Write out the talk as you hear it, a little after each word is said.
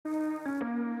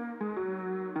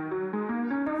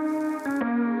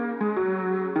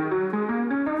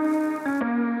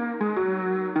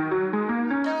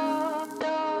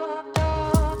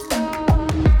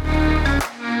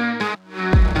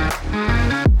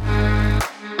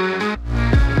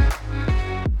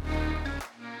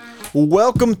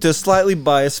Welcome to Slightly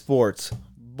Biased Sports.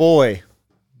 Boy,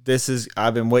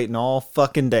 I've been waiting all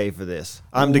fucking day for this.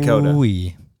 I'm Dakota.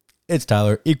 Ooh-wee. It's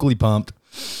Tyler, equally pumped.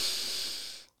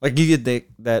 Like you get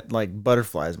that like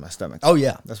butterflies in my stomach. Oh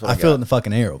yeah, That's what I feel got. it in the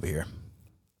fucking air over here.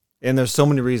 And there's so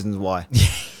many reasons why.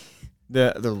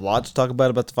 There's a lot to talk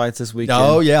about the fights this weekend.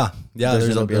 Oh yeah,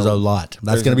 there's a lot.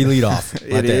 That's gonna be lead off.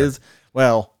 It is.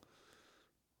 Well,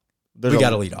 we got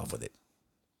to lead off with it.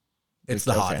 It's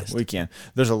the hottest. We can.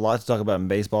 There's a lot to talk about in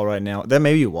baseball right now. That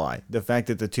may be why. The fact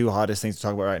that the two hottest things to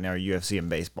talk about right now are UFC and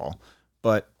baseball.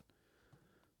 But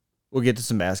we'll get to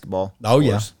some basketball. Oh,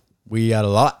 yeah. We got a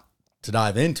lot to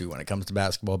dive into when it comes to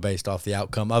basketball based off the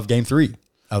outcome of Game 3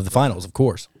 of the finals, of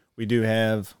course. We do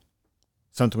have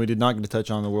something we did not get to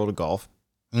touch on in the world of golf.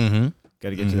 Mm-hmm. Got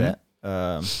to get to that.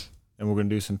 And we're going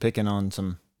to do some picking on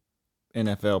some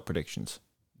NFL predictions.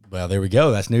 Well, there we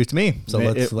go. That's news to me. So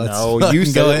let's no, you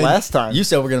said it last time. You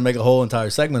said we're going to make a whole entire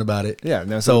segment about it. Yeah.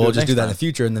 No, so we'll just do that in the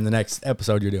future, and then the next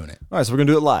episode you're doing it. All right, so we're going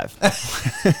to do it live.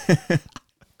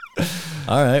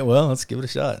 All right, well, let's give it a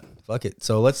shot. Fuck it.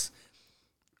 So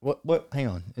what hang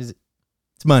on. It's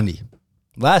Monday.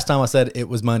 Last time I said it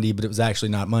was Monday, but it was actually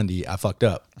not Monday. I fucked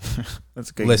up.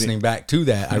 That's okay. Listening back to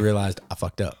that, I realized I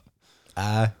fucked up.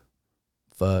 I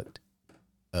fucked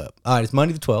up. All right, it's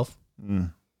Monday the 12th.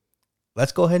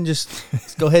 Let's go ahead and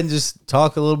just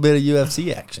talk a little bit of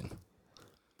UFC action.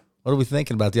 What are we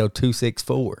thinking about the old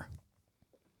 264?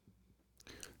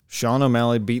 Sean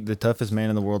O'Malley beat the toughest man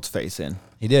in the world's face in.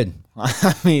 He did.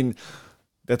 I mean,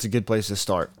 that's a good place to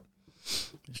start.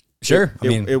 Sure.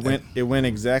 It went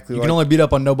exactly. You can only beat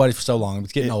up on nobody for so long.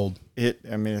 It's getting old.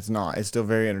 It's not. It's still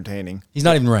very entertaining. He's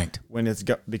not even ranked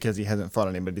because he hasn't fought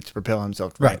anybody to propel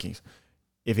himself to rankings.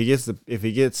 If he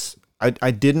gets.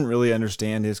 I didn't really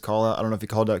understand his call out. I don't know if he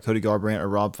called out Cody Garbrandt or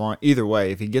Rob Font. Either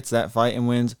way, if he gets that fight and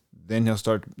wins, then he'll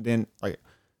start. Then like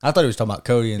I thought he was talking about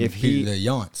Cody and the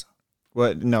Yawns.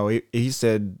 What? No, he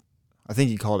said. I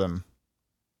think he called him.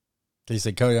 He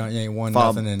said Cody ain't won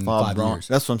nothing in 5 years.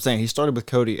 That's what I'm saying. He started with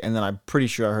Cody, and then I'm pretty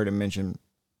sure I heard him mention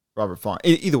Robert Font.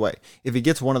 Either way, if he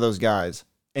gets one of those guys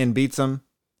and beats him,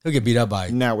 he'll get beat up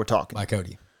by. Now we're talking by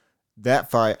Cody.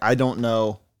 That fight, I don't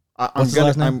know. What's his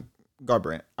last name?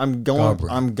 Garbrandt. I'm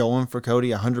going for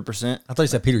Cody 100%. I thought you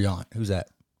said Peter Yan. Who's that?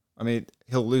 I mean,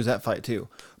 he'll lose that fight too.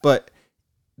 But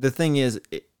the thing is,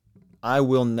 I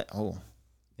will never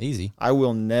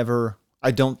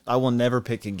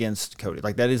pick against Cody.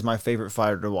 Like that is my favorite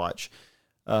fighter to watch.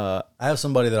 I have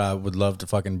somebody that I would love to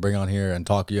fucking bring on here and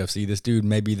talk UFC. This dude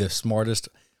may be the smartest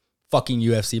fucking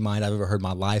UFC mind I've ever heard in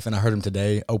my life, and I heard him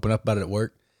today open up about it at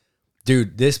work.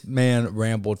 Dude, this man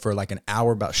rambled for like an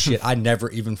hour about shit I never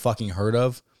even fucking heard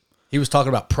of. He was talking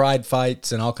about pride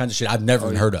fights and all kinds of shit I've never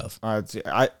even heard of.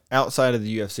 Outside of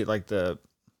the UFC, like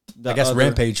I guess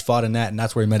Rampage fought in that, and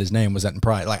that's where he met his name, was that in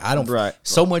Pride. Like, I don't...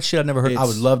 So much shit I've never heard. I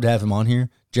would love to have him on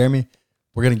here. Jeremy,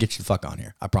 we're going to get you the fuck on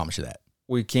here. I promise you that.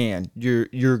 We can.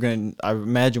 You're going to... I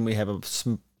imagine we have a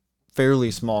fairly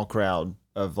small crowd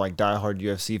of, like, diehard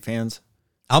UFC fans.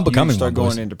 I'm becoming you start one,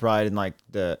 going into Pride and, like,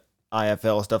 the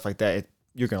IFL, stuff like that,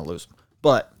 you're going to lose them.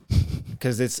 But...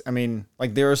 Because it's... I mean,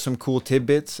 like, there are some cool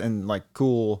tidbits and, like,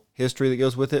 cool history that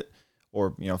goes with it.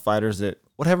 Or, fighters that...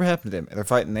 Whatever happened to them? They're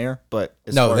fighting there, but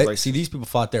see, these people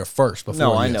fought there first before.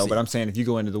 No, I know, but I'm saying if you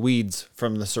go into the weeds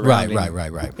from the surrounding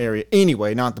area.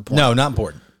 Anyway, not the point. No, not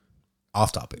important.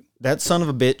 Off topic. That son of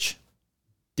a bitch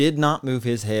did not move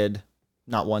his head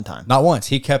not one time. Not once.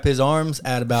 He kept his arms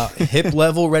at about hip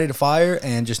level, ready to fire,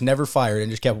 and just never fired, and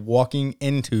just kept walking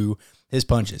into his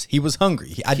punches. He was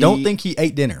hungry. I don't think he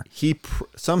ate dinner.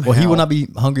 Somehow he will not be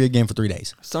hungry again for 3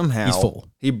 days. Somehow he's full.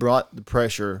 He brought the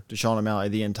pressure to Sean O'Malley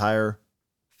the entire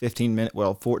 14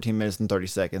 minutes and 30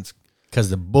 seconds.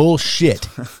 Because the bullshit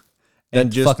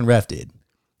that the fucking ref did.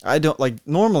 I don't like,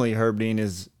 normally Herb Dean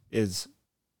is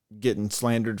getting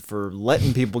slandered for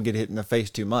letting people get hit in the face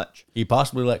too much. He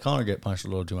possibly let Conor get punched a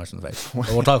little too much in the face.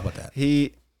 But we'll talk about that.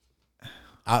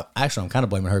 I'm kind of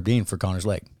blaming Herb Dean for Conor's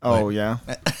leg. Oh, yeah.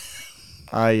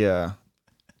 I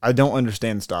don't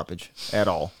understand the stoppage at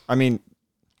all. I mean,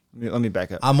 let me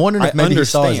back up. I'm wondering if maybe he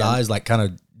saw his eyes like kind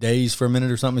of dazed for a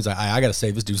minute or something. He's like, I got to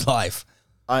save this dude's life.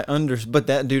 But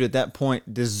that dude at that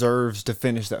point deserves to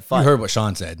finish that fight. You heard what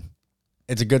Sean said.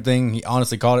 It's a good thing he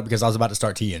honestly called it because I was about to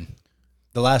start teeing.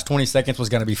 The last 20 seconds was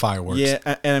going to be fireworks. Yeah,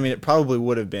 and I mean, it probably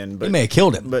would have been. But he may have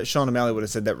killed him. But Sean O'Malley would have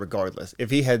said that regardless.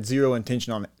 If he had zero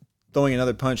intention on throwing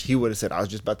another punch, he would have said, I was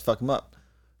just about to fuck him up.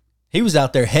 He was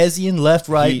out there hezzying left,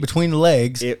 right, between the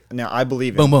legs. Now, I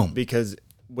believe boom, him. Boom. Because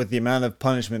with the amount of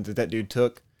punishment that dude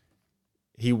took,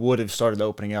 he would have started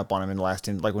opening up on him in the last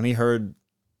 10. Like when he heard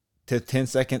to 10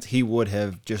 seconds, he would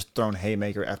have just thrown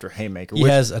haymaker after haymaker. He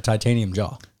has a titanium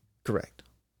jaw. Correct.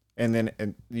 And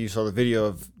you saw the video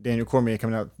of Daniel Cormier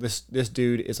coming out. This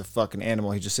dude is a fucking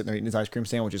animal. He's just sitting there eating his ice cream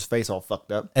sandwich, his face all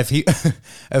fucked up. If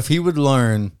he would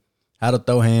learn how to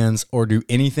throw hands or do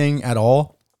anything at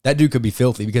all, that dude could be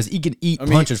filthy because he can eat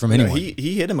punches from anyone.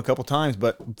 He hit him a couple times,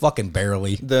 but fucking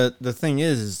barely. The thing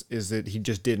is that he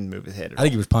just didn't move his head. I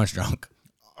think he was punch drunk.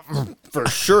 For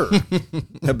sure.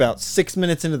 About 6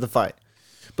 minutes into the fight.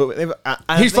 But he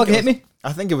just fucking hit me?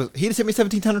 I think it was, he just hit me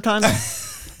 1,700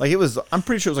 times. Like it was, I'm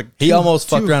pretty sure it was like he almost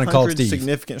fucked around and called Steve.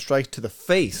 Significant strikes to the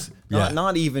face.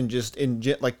 Not even just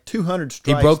like 200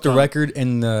 strikes. He broke the record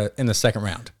in the second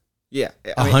round. Yeah.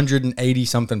 180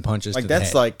 something punches. Like to the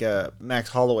that's head. like Max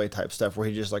Holloway type stuff where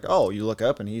he just like, oh, you look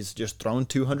up and he's just thrown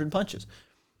 200 punches.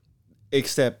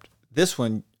 Except this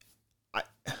one,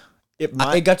 it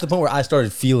got to the point where I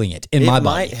started feeling it in my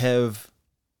body. It might have,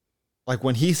 like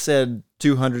when he said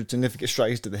 200 significant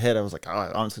strikes to the head, I was like, oh,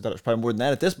 I honestly thought it was probably more than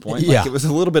that at this point. Yeah. Like it was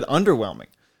a little bit underwhelming.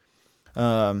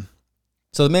 So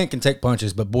the man can take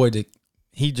punches, but boy,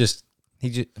 he just.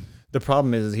 The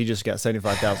problem is he just got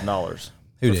 $75,000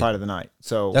 for fight of the night.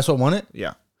 So that's what won it.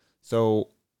 Yeah. So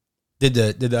did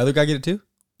the other guy get it too?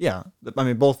 Yeah. I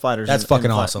mean, both fighters. That's fucking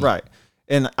awesome, right?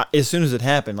 And as soon as it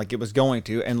happened, like it was going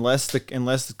to, unless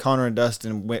Connor and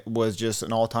Dustin was just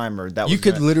an all timer, that you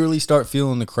could literally start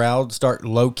feeling the crowd start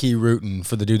low key rooting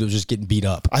for the dude that was just getting beat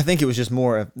up. I think it was just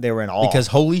more of they were in awe because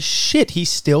holy shit, he's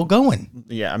still going.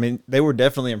 Yeah, I mean they were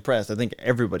definitely impressed. I think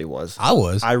everybody was. I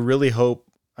was. I really hope.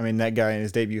 I mean, that guy in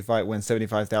his debut fight wins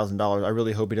 $75,000. I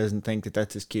really hope he doesn't think that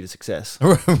that's his key to success.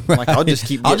 Right. Like I'll just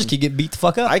keep getting beat the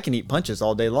fuck up. I can eat punches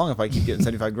all day long if I keep getting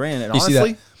 $75,000.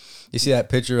 And you see that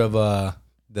picture of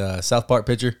the South Park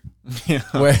picture? Yeah.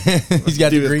 Where he's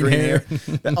got the green hair.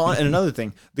 And another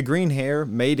thing, the green hair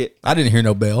made it. I didn't hear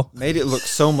no bell. Made it look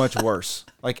so much worse.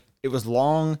 Like it was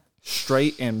long,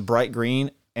 straight, and bright green,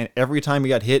 and every time he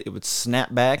got hit, it would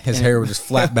snap back. His hair would just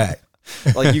flat back.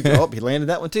 Like you go, he landed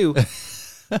that one too.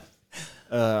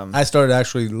 I started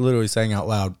actually literally saying out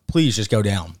loud, "Please just go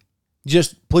down.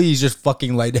 Please just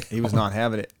fucking lay down." He was not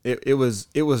having it. It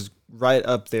was right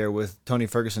up there with Tony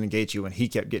Ferguson and Gaethje when he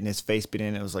kept getting his face beat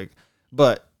in. It was like,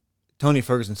 but Tony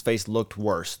Ferguson's face looked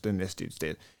worse than this dude's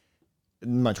did.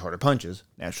 Much harder punches,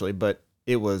 naturally, but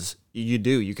it was you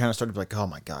kind of started to be like, oh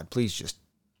my god, please just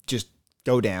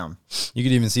go down. You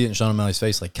could even see it in Sean O'Malley's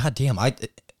face, like, God damn, I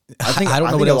think I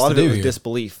don't know think what a else lot to of it do was here.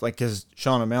 disbelief, like because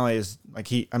Sean O'Malley is like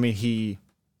he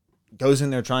goes in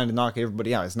there trying to knock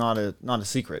everybody out. It's not a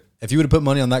secret. If you would have put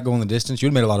money on that going the distance, you'd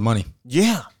have made a lot of money.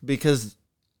 Yeah, because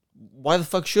why the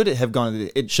fuck should it have gone?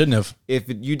 It shouldn't have. If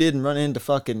you didn't run into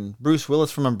fucking Bruce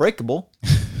Willis from Unbreakable,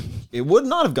 it would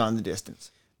not have gone the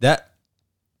distance. That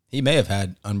he may have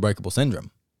had Unbreakable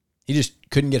syndrome. He just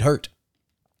couldn't get hurt.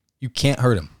 You can't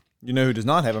hurt him. You know who does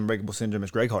not have Unbreakable syndrome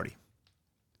is Greg Hardy.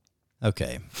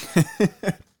 Okay.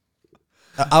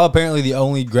 I'm apparently the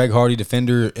only Greg Hardy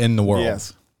defender in the world.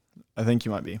 Yes. I think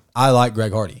you might be. I like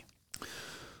Greg Hardy.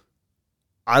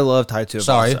 I love Tai Tuivasa.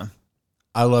 Sorry.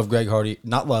 I love Greg Hardy.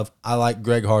 Not love. I like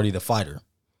Greg Hardy, the fighter.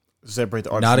 Separate the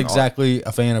artist. Not exactly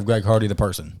a fan of Greg Hardy, the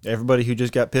person. Everybody who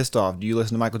just got pissed off, do you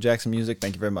listen to Michael Jackson music?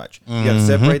 Thank you very much. You got to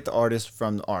separate the artist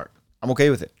from the art. I'm okay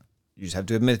with it. You just have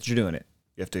to admit that you're doing it.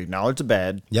 You have to acknowledge the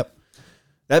bad. Yep.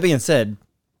 That being said,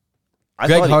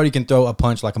 Greg Hardy can throw a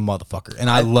punch like a motherfucker, and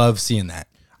I love seeing that.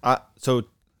 So,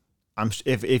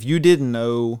 if you didn't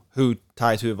know who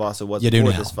Tai Tuivasa was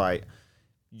before this fight,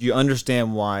 you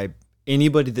understand why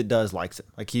anybody that does likes him.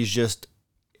 Like he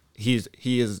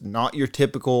is not your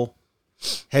typical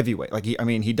heavyweight. Like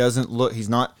he doesn't look. He's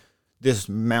not this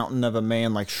mountain of a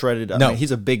man like shredded. No, I mean,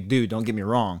 he's a big dude. Don't get me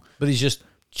wrong, but he's just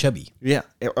chubby. Yeah,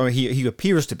 I mean, he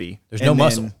appears to be. There's no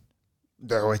muscle.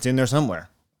 It's in there somewhere.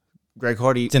 Greg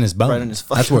Hardy, it's in his bones. Right in his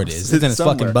That's where it is. It's in his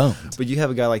fucking bones. But you have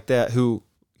a guy like that who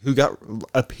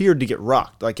appeared to get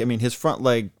rocked. Like I mean, his front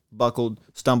leg buckled,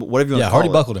 stumbled, whatever you want to call it.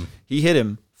 Hardy buckled him. He hit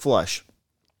him flush,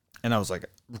 and I was like,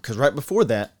 because right before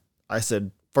that, I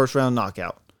said first round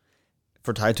knockout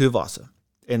for Tai Tuivasa,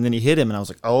 and then he hit him, and I was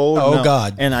like, oh no.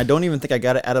 God! And I don't even think I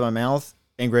got it out of my mouth,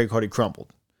 and Greg Hardy crumpled.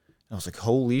 And I was like,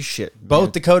 holy shit! Man.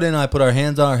 Both Dakota and I put our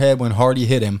hands on our head when Hardy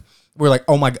hit him. We're like,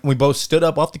 oh my God. We both stood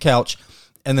up off the couch.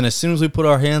 And then as soon as we put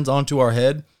our hands onto our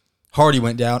head, Hardy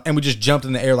went down, and we just jumped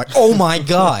in the air like, oh my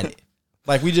God.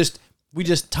 Like we just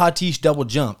Tatis double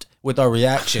jumped with our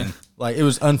reaction. Like it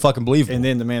was unfucking believable. And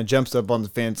then the man jumps up on the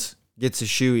fence, gets his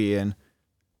shoey in,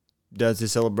 does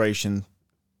his celebration,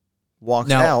 walks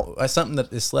out. That's something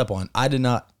that is slept on. I did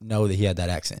not know that he had that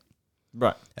accent.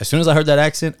 Right. As soon as I heard that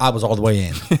accent, I was all the way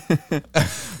in.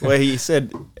 Well, he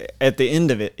said at the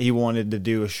end of it, he wanted to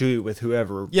do a shoot with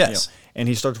whoever. Yes. And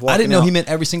he starts walking I didn't know out, he meant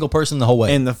every single person the whole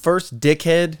way. and the first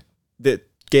dickhead that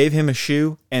gave him a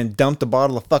shoe and dumped a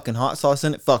bottle of fucking hot sauce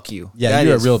in it, fuck you. Yeah, That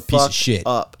you're a is real piece of fucked shit.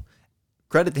 Up.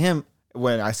 Credit to him.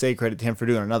 When I say credit to him for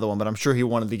doing another one, but I'm sure he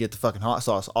wanted to get the fucking hot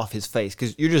sauce off his face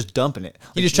because you're just dumping it.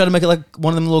 He just tried to make it like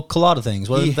one of them little colada things.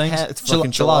 What are the things? It's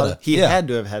fucking Chilada. He had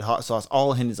to have had hot sauce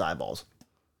all in his eyeballs.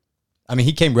 I mean,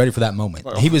 he came ready for that moment.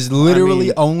 Well, He was literally I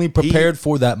mean, only prepared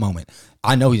for that moment.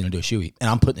 I know he's going to do a shoey, and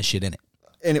I'm putting the shit in it.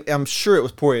 And I'm sure it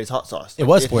was Poirier's hot sauce. It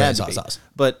was had Poirier's to hot be. sauce.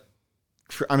 But,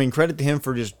 I mean, credit to him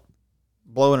for just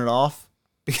blowing it off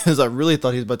because I really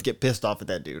thought he was about to get pissed off at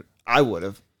that dude. I would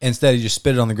have. Instead, he just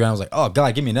spit it on the ground. I was like, oh,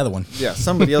 God, give me another one. Yeah,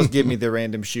 somebody else give me the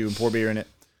random shoe and pour beer in it.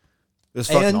 It was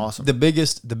fucking And awesome. the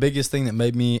biggest thing that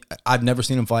made me, I'd never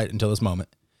seen him fight until this moment.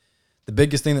 The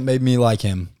biggest thing that made me like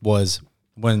him was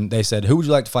when they said, who would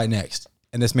you like to fight next?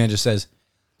 And this man just says,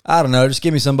 I don't know, just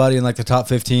give me somebody in like the top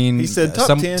 15. He said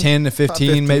top 10 to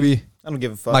 15, maybe. I don't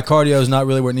give a fuck. My cardio is not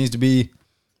really where it needs to be.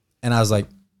 And I was like,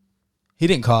 he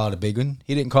didn't call out a big one.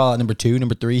 He didn't call out number 2,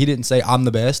 number 3. He didn't say, I'm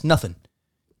the best. Nothing.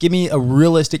 Give me a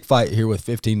realistic fight here with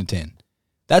 15 to 10.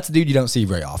 That's a dude you don't see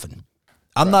very often.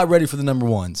 I'm not ready for the number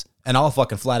ones. And I'll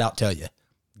fucking flat out tell you.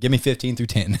 Give me 15 through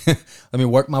 10. Let me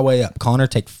work my way up. Connor,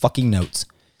 take fucking notes.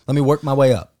 Let me work my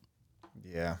way up.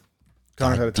 Yeah.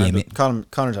 Connor's out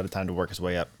of time to work his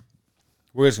way up.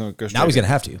 We're just going to go straight. Now he's going to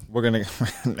have to. We're going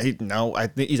to... No, I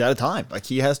think he's out of time. Like,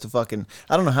 he has to fucking...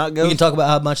 I don't know how it goes. We can talk about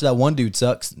how much that one dude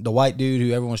sucks. The white dude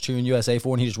who everyone's cheering USA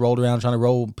for, and he just rolled around trying to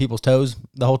roll people's toes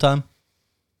the whole time.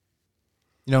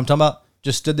 You know what I'm talking about?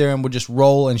 Just stood there and would just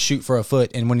roll and shoot for a foot,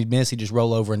 and when he'd miss, he'd just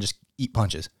roll over and just eat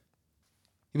punches.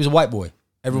 He was a white boy.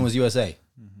 Everyone was USA.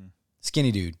 Mm-hmm.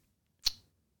 Skinny dude.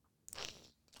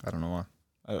 I don't know why.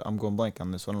 I'm going blank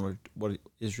on this. I don't know what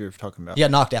is you're talking about. He got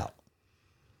knocked out.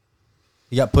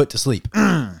 He got put to sleep.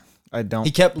 I don't.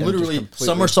 He kept literally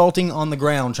somersaulting on the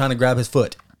ground trying to grab his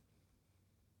foot.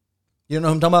 You don't know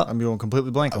what I'm talking about? I'm going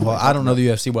completely blank. Well, I don't know the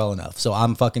UFC well enough, so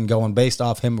I'm fucking going based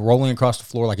off him rolling across the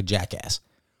floor like a jackass.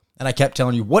 And I kept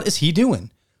telling you, what is he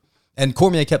doing? And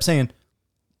Cormier kept saying,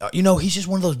 you know, he's just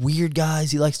one of those weird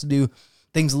guys. He likes to do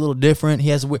things a little different. He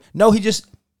has a weird... No, he just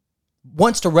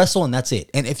wants to wrestle, and that's it.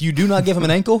 And if you do not give him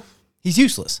an ankle, he's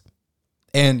useless.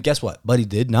 And guess what? Buddy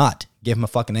did not give him a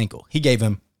fucking ankle. He gave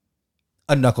him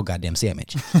a knuckle goddamn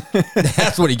sandwich.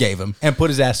 That's what he gave him, and put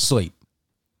his ass to sleep.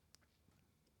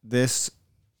 This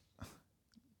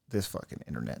fucking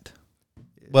internet.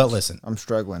 Well, listen. I'm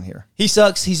struggling here. He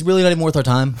sucks. He's really not even worth our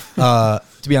time, to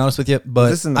be honest with you.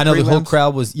 But I know the whole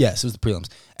crowd was, yes, it was the prelims.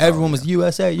 Everyone was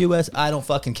USA, US. I don't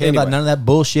fucking care about none of that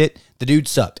bullshit. The dude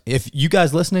sucked. If you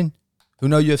guys listening who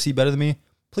know UFC better than me,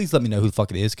 please let me know who the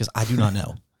fuck it is, because I do not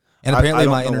know. And apparently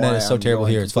my internet is so terrible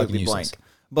here, it's fucking useless.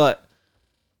 But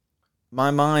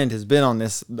my mind has been on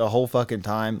this the whole fucking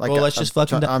time. Like, well, let's just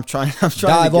fucking I'm trying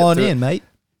dive on in, mate.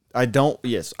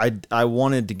 I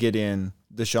wanted to get in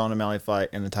the Sean O'Malley fight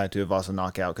and the Tai Tuivasa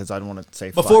knockout because I don't want to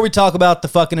say before we talk about the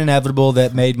fucking inevitable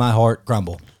that made my heart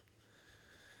crumble.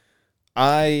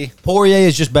 Poirier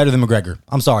is just better than McGregor.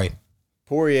 I'm sorry.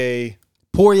 Poirier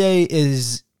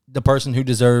is the person who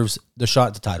deserves the shot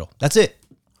at the title. That's it.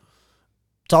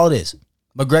 That's all it is.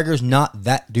 McGregor's not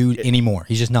that dude anymore.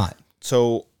 He's just not.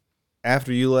 So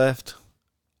after you left,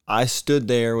 I stood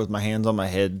there with my hands on my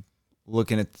head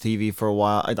looking at the TV for a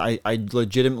while. I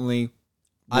legitimately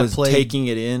was taking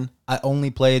it in. I only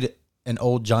played an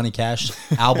old Johnny Cash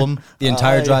album the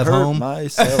entire drive home.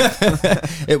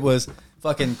 Myself. It was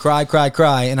fucking cry, cry,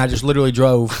 cry, and I just literally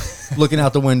drove looking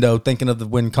out the window thinking of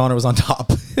when Connor was on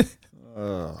top.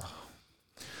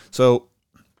 So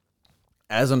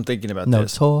as I'm thinking about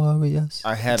Notorious.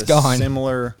 I had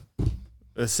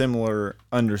a similar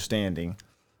understanding.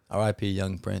 R.I.P.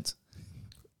 Young Prince.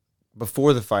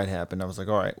 Before the fight happened, I was like,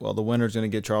 all right, well, the winner's going to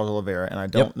get Charles Oliveira, and I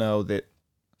don't know that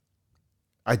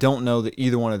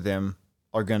either one of them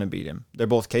are going to beat him. They're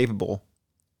both capable.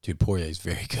 Dude, Poirier is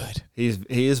very good. He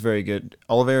is very good.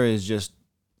 Oliveira is just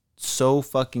so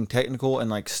fucking technical and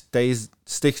like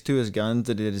sticks to his guns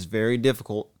that it is very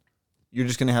difficult. You're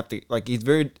just going to have to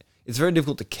it's very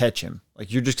difficult to catch him.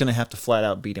 Like, you're just going to have to flat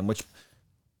out beat him, which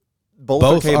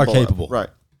both are capable. Right.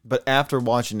 But after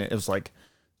watching it, it was like,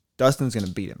 Dustin's going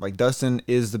to beat him. Like, Dustin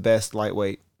is the best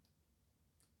lightweight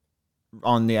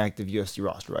on the active UFC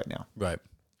roster right now. Right.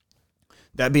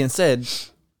 That being said,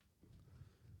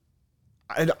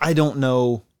 I don't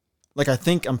know. Like, I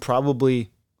think I'm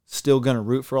probably still going to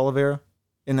root for Oliveira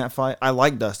in that fight. I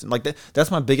like Dustin. Like,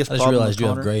 that's my biggest problem. I just realized you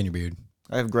have gray in your beard.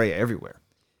 I have gray everywhere.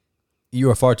 You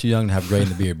are far too young to have gray in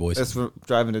the beard, boys. That's for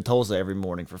driving to Tulsa every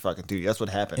morning for fucking 2 years. That's what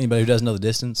happened. Anybody who doesn't know the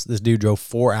distance, this dude drove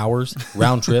 4 hours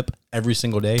round trip every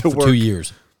single day for work. 2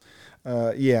 years.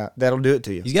 Yeah, that'll do it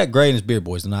to you. He's got gray in his beard,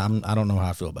 boys, and I don't know how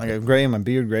I feel about I it. got gray in my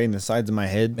beard, gray in the sides of my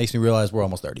head. Makes me realize we're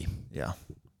almost 30. Yeah.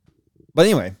 But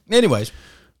anyway. Anyways.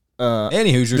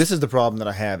 Any Hoosiers. This is the problem that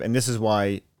I have, and this is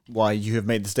why you have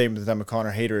made the statement that I'm a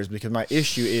Connor hater, is because my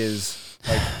issue is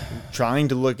like trying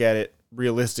to look at it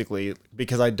realistically,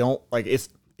 because I don't like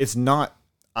it's not.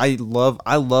 I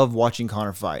love watching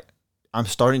Connor fight. I'm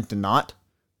starting to not,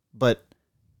 but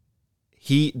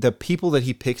the people that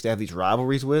he picks to have these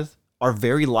rivalries with are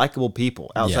very likable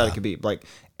people outside of Khabib. Like,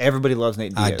 everybody loves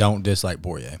Nate Diaz. I don't dislike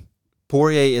Poirier.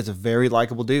 Poirier is a very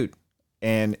likable dude,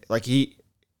 and I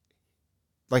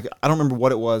don't remember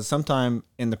what it was. Sometime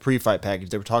in the pre-fight package,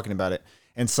 they were talking about it,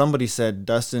 and somebody said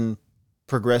Dustin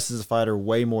progresses as a fighter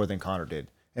way more than Connor did,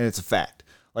 and it's a fact.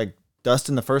 Like,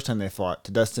 Dustin the first time they fought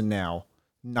to Dustin now,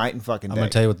 night and fucking day. I'm going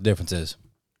to tell you what the difference is,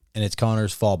 and it's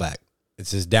Connor's fallback. It's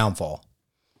his downfall.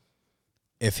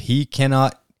 If he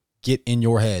cannot get in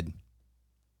your head,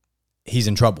 he's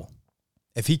in trouble.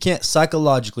 If he can't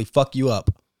psychologically fuck you up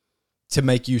to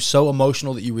make you so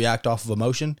emotional that you react off of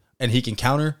emotion, and he can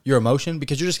counter your emotion,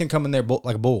 because you're just going to come in there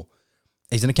like a bull.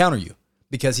 He's going to counter you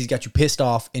because he's got you pissed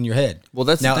off in your head. Well,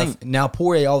 that's now, the thing. Now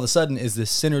Poirier all of a sudden is this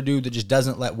center dude that just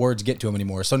doesn't let words get to him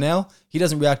anymore. So now he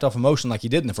doesn't react off emotion like he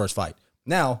did in the first fight.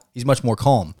 Now he's much more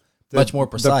calm, much more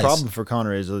precise. The problem for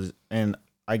Connor is, and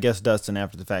I guess Dustin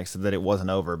after the fact said that it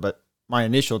wasn't over, but my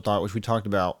initial thought, which we talked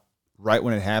about right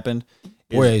when it happened,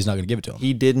 Poirier's not going to give it to him.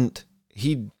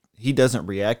 He doesn't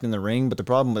react in the ring, but the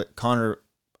problem that Connor,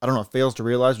 I don't know, fails to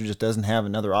realize or just doesn't have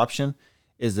another option,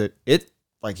 is that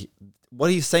what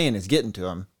he's saying is getting to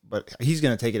him, but he's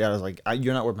going to take it out as like,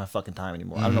 you're not worth my fucking time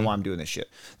anymore. I don't know why I'm doing this shit.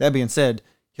 That being said,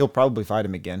 he'll probably fight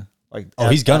him again.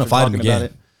 He's going to fight him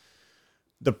again.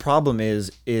 The problem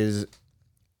is he's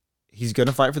going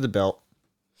to fight for the belt.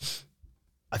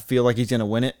 I feel like he's going to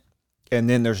win it, and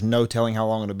then there's no telling how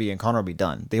long it'll be, and Connor will be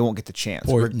done. They won't get the chance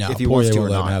if he wants to or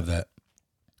not. Have that.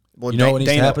 Well, you know what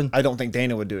needs to happen? I don't think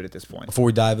Dana would do it at this point. Before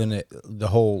we dive into the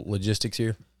whole logistics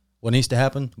here, what needs to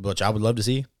happen, which I would love to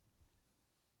see,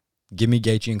 give me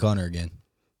Gaethje and Connor again.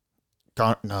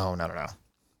 No.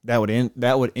 That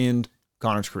would end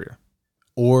Connor's career.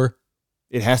 Or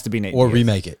it has to be Nate or Diaz.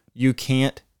 Remake it. You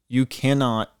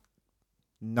cannot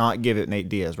not give it Nate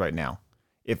Diaz right now.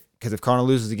 Because if Connor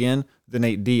loses again, the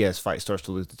Nate Diaz fight starts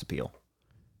to lose its appeal.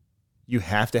 You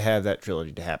have to have that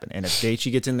trilogy to happen. And if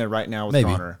Gaethje gets in there right now with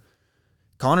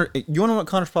Connor, you want to know what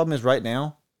Connor's problem is right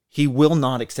now? He will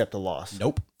not accept a loss.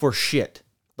 Nope. For shit.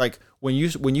 Like, when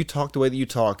you talk the way that you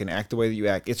talk and act the way that you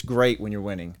act, it's great when you're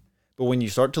winning. But when you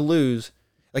start to lose,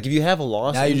 like if you have a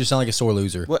loss, now you just sound like a sore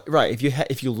loser. Right.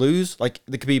 If you lose, like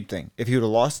the Khabib thing, if he would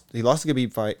have lost, he lost the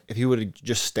Khabib fight. If he would have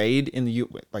just stayed in the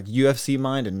UFC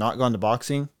mind and not gone to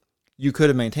boxing, you could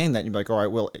have maintained that. And you'd be like, all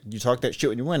right, well, you talk that shit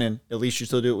when you're winning. At least you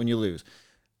still do it when you lose.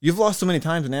 You've lost so many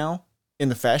times now in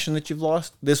the fashion that you've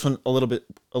lost. This one a little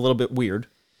bit weird,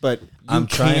 but I'm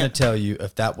trying to tell you,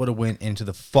 if that would have went into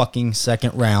the fucking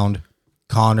second round,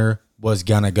 Connor was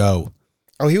gonna go.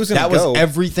 Oh, he was going to go. That go. was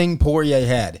everything Poirier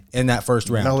had in that first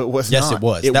round. No, it was yes, not. Yes, it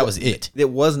was. That was it. It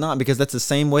was not, because that's the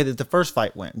same way that the first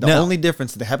fight went. The only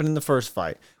difference that happened in the first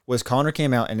fight was Connor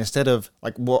came out, and instead of,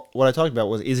 like, what I talked about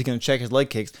was, is he going to check his leg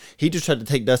kicks? He just tried to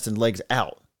take Dustin's legs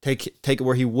out. Take it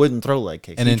where he wouldn't throw leg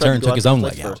kicks. And in turn took his own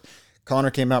leg out. Connor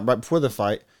came out right before the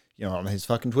fight, on his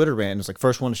fucking Twitter rant, and was like,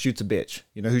 first one to shoot's a bitch.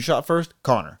 You know who shot first?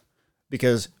 Connor.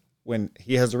 Because when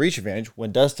he has the reach advantage,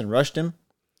 when Dustin rushed him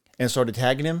and started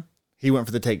tagging him, he went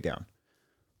for the takedown.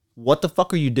 What the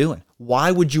fuck are you doing? Why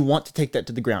would you want to take that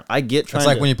to the ground? I get trying. It's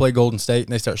like when you play Golden State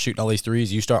and they start shooting all these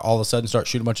threes. You start all of a sudden start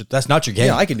shooting a bunch of. That's not your game.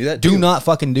 Yeah, I can do that. Do not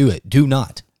fucking do it. Do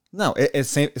not. No, it's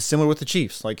similar with the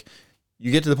Chiefs. Like,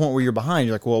 you get to the point where you're behind.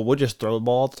 You're like, well, we'll just throw the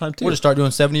ball all the time too. We'll just start doing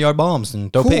 70-yard bombs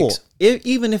and throw picks.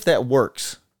 Even if that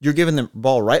works, you're giving the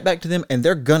ball right back to them, and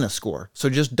they're gonna score. So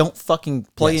just don't fucking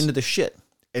play into the shit.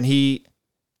 And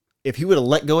if he would have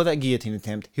let go of that guillotine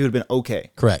attempt, he would have been okay.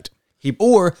 Correct.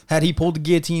 Or had he pulled the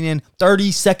guillotine in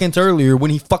 30 seconds earlier when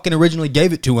he fucking originally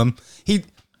gave it to him,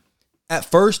 at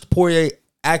first Poirier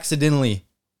accidentally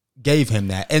gave him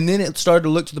that, and then it started to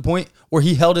look to the point where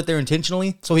he held it there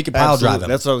intentionally so he could pile drive him.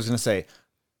 That's what I was gonna say.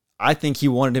 I think he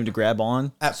wanted him to grab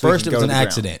on. At first it was an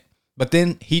accident, but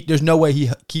then there's no way he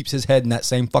keeps his head in that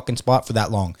same fucking spot for that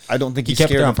long. I don't think he's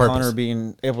scared of Connor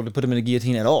being able to put him in a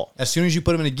guillotine at all. As soon as you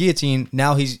put him in a guillotine,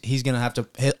 now he's going to have to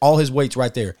hit all his weights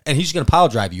right there. And he's just going to pile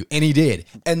drive you. And he did.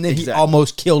 And then he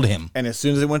almost killed him. And as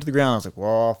soon as it went to the ground, I was like,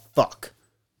 well, fuck.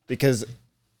 Because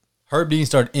Herb Dean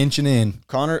started inching in.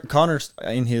 Connor's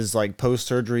in his like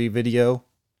post-surgery video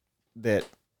that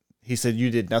he said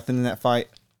you did nothing in that fight.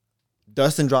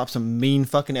 Dustin dropped some mean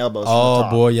fucking elbows. Oh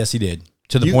boy, yes he did.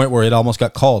 To the point where it almost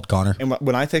got called, Connor. And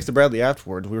when I texted Bradley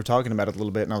afterwards, we were talking about it a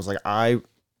little bit, and I was like, I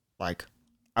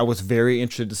was very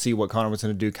interested to see what Connor was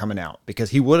going to do coming out,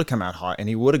 because he would have come out hot and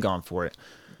he would have gone for it.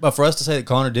 But for us to say that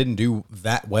Connor didn't do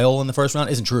that well in the first round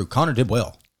isn't true. Connor did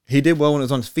well. He did well when he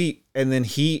was on his feet, and then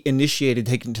he initiated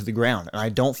taking it to the ground, and I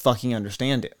don't fucking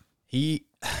understand it. He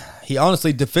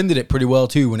honestly defended it pretty well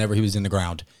too whenever he was in the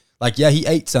ground. Like, yeah, he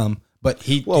ate some, but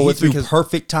he threw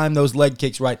perfect time those leg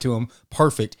kicks right to him.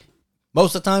 Perfect.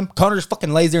 Most of the time, Connor just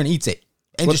fucking lays there and eats it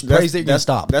and just prays that you're going to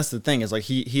stop. That's the thing, is like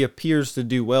he appears to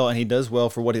do well, and he does well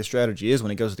for what his strategy is when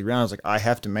he goes to the ground. It's like, I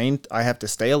have to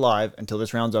stay alive until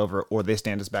this round's over, or they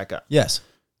stand us back up. Yes.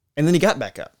 And then he got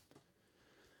back up.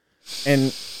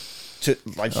 And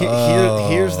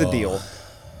here's the deal.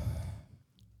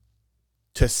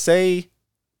 To say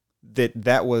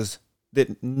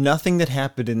that nothing that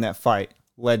happened in that fight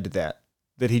led to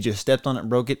that he just stepped on it and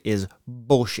broke it, is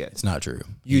bullshit. It's not true.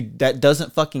 That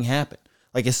doesn't fucking happen.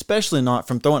 Like, especially not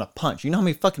from throwing a punch. You know how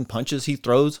many fucking punches he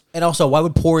throws? And also, why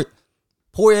would Poirier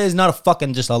is not a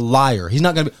fucking just a liar. He's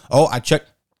not going to be, I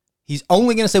checked. He's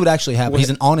only going to say what actually happened. He's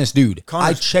an honest dude.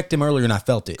 I checked him earlier and I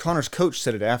felt it. Connor's coach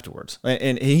said it afterwards.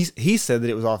 And he said that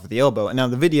it was off of the elbow. And now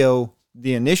the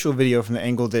initial video from the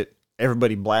angle that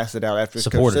everybody blasted out after his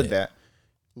coach said that,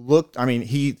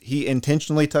 he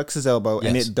intentionally tucks his elbow,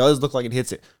 and it does look like it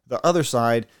hits it. The other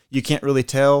side, you can't really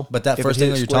tell. But that first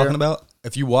angle you're talking about,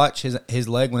 if you watch his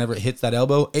leg whenever it hits that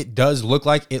elbow, it does look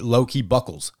like it low-key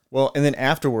buckles. Well, and then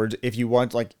afterwards, if you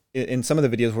watch, like, in some of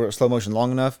the videos where it's slow motion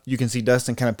long enough, you can see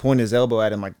Dustin kind of point his elbow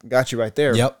at him, like, got you right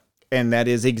there. Yep. And that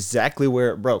is exactly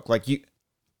where it broke. Like, we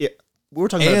were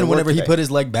talking about. And whenever he put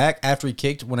his leg back after he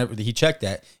kicked, whenever he checked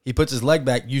that, he puts his leg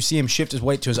back, you see him shift his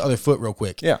weight to his other foot real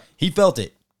quick. Yeah. He felt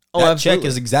it. That check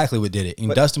is exactly what did it.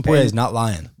 And Dustin Poirier is not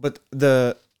lying. But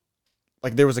there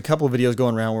was a couple of videos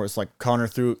going around where it's like Connor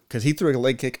because he threw a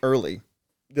leg kick early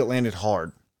that landed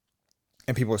hard.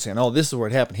 And people were saying, oh, this is where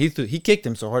it happened. He kicked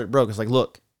him so hard it broke. It's like,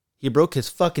 look, he broke his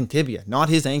fucking tibia, not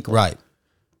his ankle. Right.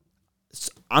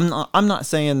 I'm not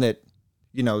saying that,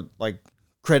 like,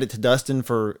 credit to Dustin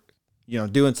for,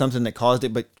 doing something that caused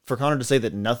it, but for Connor to say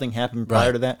that nothing happened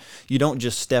prior to that, you don't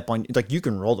just step on, like, you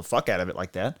can roll the fuck out of it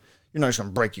like that. You're not just going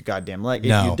to break your goddamn leg.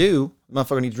 No. If you do,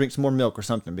 motherfucker needs to drink some more milk or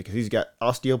something, because he's got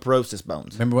osteoporosis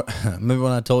bones. Remember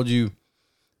when I told you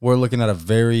we're looking at a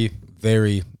very,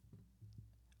 very,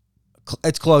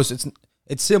 it's close.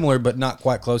 It's similar, but not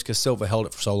quite close, because Silva held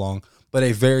it for so long, but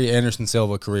a very Anderson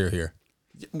Silva career here.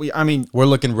 We're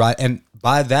looking right, and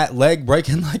by that leg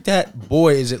breaking like that,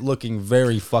 boy, is it looking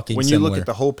very fucking when similar. You look at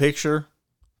the whole picture,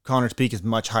 Connor's peak is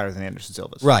much higher than Anderson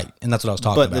Silva's. Right, and that's what I was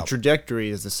talking about. But the trajectory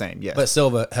is the same, yes. But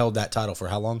Silva held that title for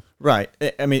how long? Right.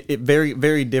 It very,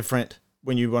 very different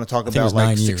when you want to talk about,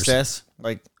 like, success.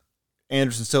 Like,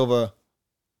 Anderson Silva,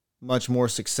 much more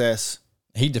success.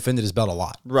 He defended his belt a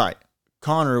lot. Right.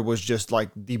 Connor was just, like,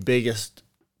 the biggest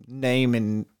name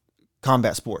in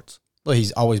combat sports. Well,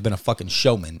 he's always been a fucking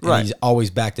showman, and right. He's always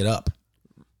backed it up.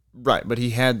 Right, but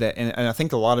he had that, and I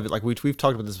think a lot of it, like, we've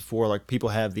talked about this before, like, people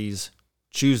have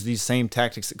choose these same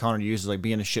tactics that Connor uses, like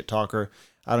being a shit talker.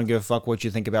 I don't give a fuck what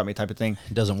you think about me type of thing.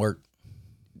 It doesn't work.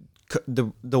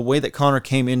 The way that Connor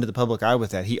came into the public eye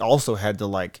with that, he also had to,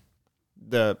 like,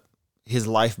 his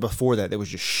life before that was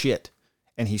just shit,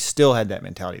 and he still had that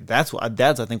mentality. That's I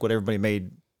think what everybody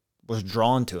was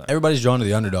drawn to him. Everybody's drawn to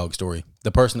the underdog story,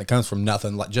 the person that comes from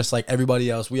nothing, like just like everybody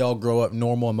else. We all grow up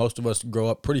normal, and most of us grow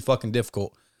up pretty fucking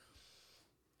difficult.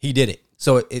 He did it,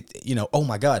 so oh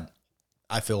my god,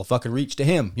 I feel a fucking reach to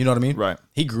him. You know what I mean? Right.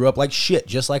 He grew up like shit,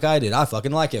 just like I did. I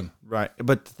fucking like him. Right.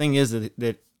 But the thing is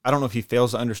that I don't know if he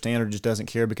fails to understand or just doesn't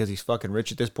care because he's fucking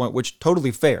rich at this point, which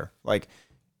totally fair. Like,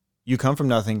 you come from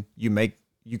nothing, you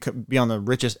could be on the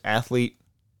richest athlete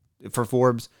for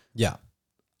Forbes. Yeah.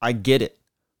 I get it.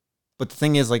 But the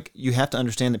thing is, like, you have to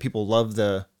understand that people love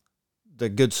the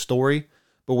good story,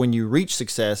 but when you reach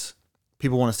success,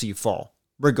 people want to see you fall,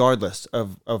 regardless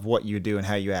of what you do and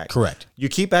how you act. Correct. You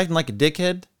keep acting like a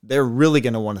dickhead, they're really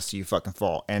going to want to see you fucking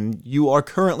fall. And you are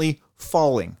currently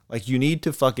falling. Like, you need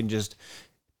to fucking just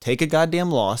take a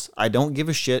goddamn loss. I don't give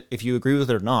a shit if you agree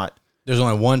with it or not. There's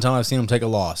only one time I've seen him take a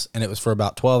loss, and it was for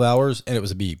about 12 hours, and it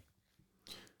was a beep.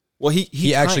 Well,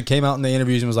 he actually came out in the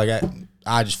interviews and was like,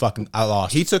 I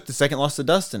lost. He took the second loss to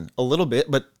Dustin a little bit,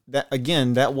 but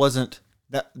that wasn't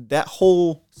that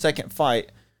whole second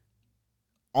fight,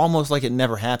 almost like it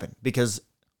never happened, because,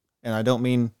 and I don't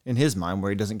mean in his mind where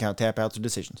he doesn't count tap outs or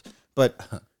decisions, but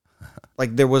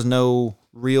like there was no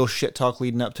real shit talk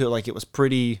leading up to it. Like it was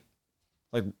pretty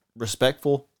like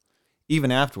respectful.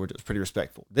 Even afterwards, it was pretty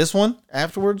respectful. This one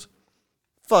afterwards,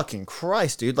 fucking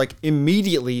Christ, dude! Like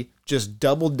immediately just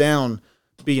doubled down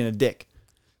being a dick.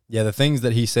 Yeah, the things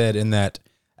that he said in that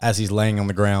as he's laying on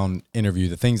the ground interview,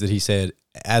 the things that he said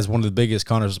as one of the biggest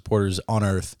Conor supporters on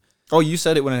earth. Oh, you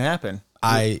said it when it happened.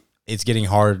 It's getting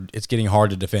hard. It's getting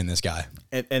hard to defend this guy.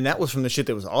 And that was from the shit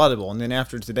that was audible. And then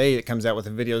after today, it comes out with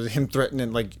the videos of him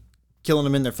threatening, like, killing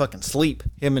them in their fucking sleep.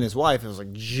 Him and his wife. It was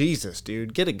like, Jesus,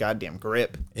 dude, get a goddamn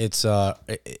grip. It's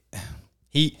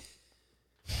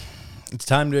it's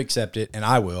time to accept it, and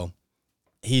I will.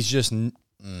 He's just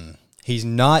he's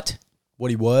not what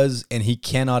he was, and he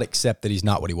cannot accept that he's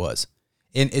not what he was.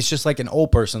 And it's just like an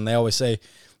old person. They always say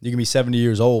you can be 70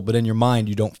 years old, but in your mind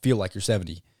you don't feel like you're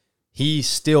 70. He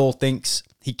still thinks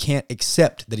he can't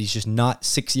accept that he's just not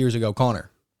 6 years ago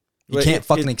Conor. He can't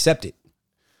fucking accept it.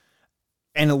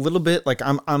 And a little bit like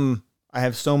I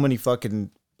have so many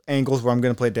fucking angles where I'm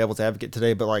going to play devil's advocate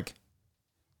today, but like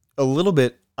a little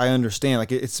bit I understand.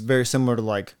 Like it's very similar to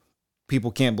like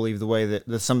people can't believe the way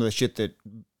that some of the shit that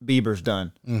Bieber's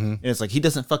done. Mm-hmm. And it's like he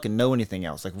doesn't fucking know anything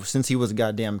else. Like since he was a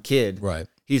goddamn kid, right?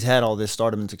 He's had all this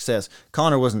stardom and success.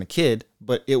 Conor wasn't a kid,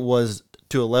 but it was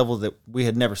to a level that we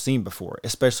had never seen before,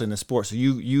 especially in the sport. So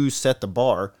you set the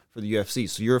bar for the UFC.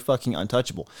 So you're fucking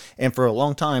untouchable. And for a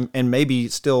long time, and maybe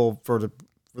still for the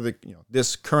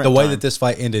this current the way time, that this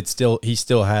fight ended, he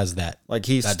still has that. Like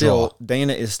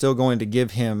Dana is still going to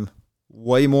give him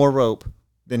way more rope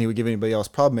than he would give anybody else.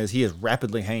 Problem is he is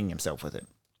rapidly hanging himself with it.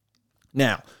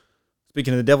 Now,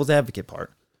 speaking of the devil's advocate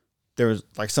part, there was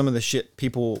like some of the shit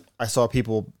I saw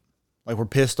people like were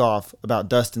pissed off about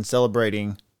Dustin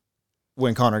celebrating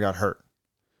when Conor got hurt.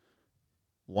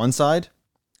 One side,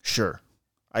 sure,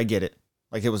 I get it.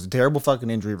 Like it was a terrible fucking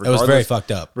injury. It was very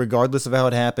fucked up. Regardless of how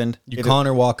it happened.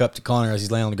 Conor walk up to Conor as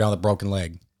he's laying on the ground with a broken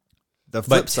leg.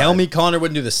 But tell me Conor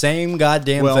wouldn't do the same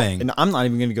goddamn thing. And I'm not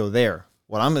even going to go there.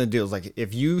 What I'm going to do is like,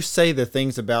 if you say the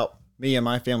things about me and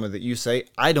my family that you say,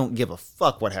 I don't give a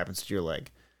fuck what happens to your leg.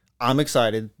 I'm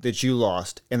excited that you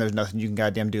lost and there's nothing you can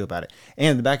goddamn do about it.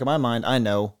 And in the back of my mind, I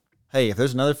know, hey, if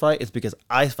there's another fight, it's because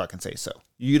I fucking say so.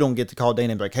 You don't get to call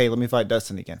Dana and be like, hey, let me fight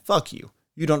Dustin again. Fuck you.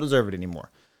 You don't deserve it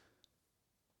anymore.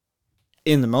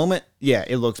 In the moment, yeah,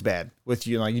 it looks bad with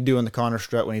you. Like you doing the Conor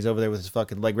strut when he's over there with his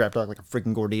fucking leg wrapped up like a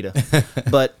freaking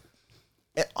gordita. But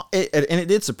it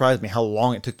did surprise me how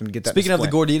long it took them to get that. Speaking of the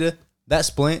gordita, that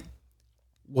splint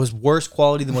was worse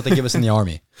quality than what they give us in the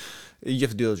Army. You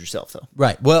have to do those yourself, though.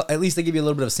 Right. Well, at least they give you a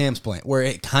little bit of a Sam splint where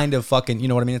it kind of fucking, you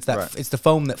know what I mean? It's that right. It's the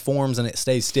foam that forms and it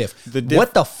stays stiff.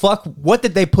 What the fuck? What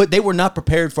did they put? They were not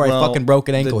prepared for a fucking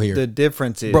broken ankle here. The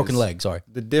difference is... Broken leg, sorry.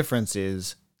 The difference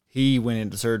is he went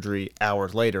into surgery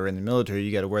hours later. In the military,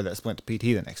 you got to wear that splint to PT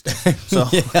the next day. So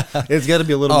it's got to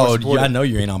be a little more supportive. Yeah, I know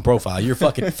you ain't on profile. You're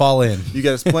fucking fall in. You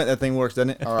got a splint, that thing works,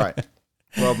 doesn't it? All right.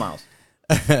 12 miles.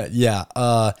 Yeah.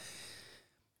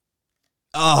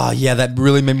 Yeah, that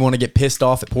really made me want to get pissed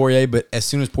off at Poirier, but as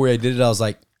soon as Poirier did it, I was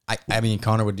like, I mean,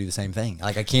 Conor would do the same thing.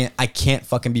 Like, I can't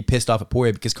fucking be pissed off at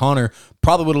Poirier because Conor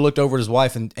probably would have looked over at his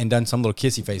wife and done some little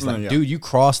kissy face. Like, dude, you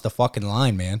crossed the fucking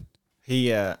line, man.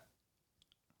 He, and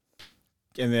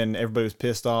then everybody was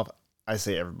pissed off. I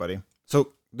say everybody.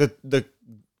 So the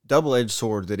double-edged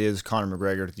sword that is Conor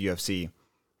McGregor to the UFC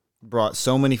brought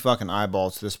so many fucking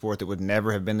eyeballs to the sport that would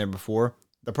never have been there before.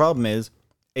 The problem is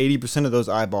 80% of those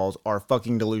eyeballs are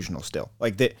fucking delusional still.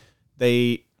 Like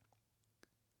they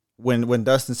when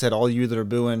Dustin said, all you that are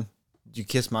booing, you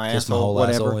kiss my asshole,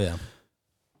 whatever. Asshole, yeah.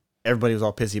 Everybody was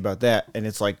all pissy about that. And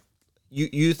it's like,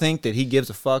 you think that he gives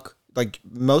a fuck? Like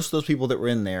most of those people that were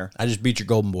in there. I just beat your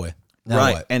golden boy. Now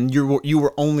right. What? And you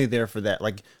were only there for that.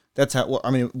 Like that's how, well,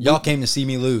 I mean. Y'all came to see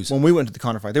me lose. When we went to the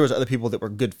Conor fight, there was other people that were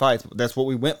good fights. But that's what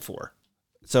we went for.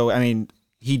 So, I mean,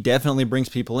 he definitely brings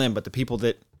people in, but the people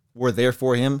that were there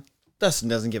for him, Dustin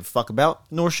doesn't give a fuck about,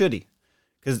 nor should he.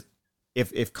 Because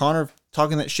if Conor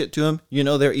talking that shit to him, you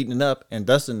know they're eating it up, and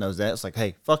Dustin knows that. It's like,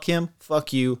 hey, fuck him,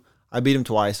 fuck you. I beat him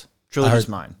twice. Trilogy's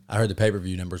mine. I heard the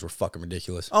pay-per-view numbers were fucking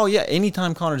ridiculous. Oh yeah,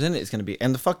 anytime Conor's in it, it's going to be.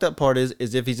 And the fucked up part is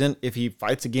if he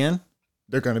fights again,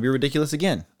 they're going to be ridiculous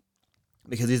again.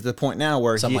 Because he's at the point now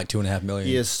where something like $2.5 million.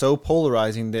 He is so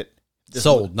polarizing that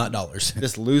sold, not dollars.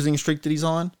 This losing streak that he's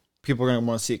on, people are going to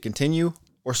want to see it continue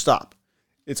or stop.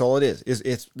 It's all it is.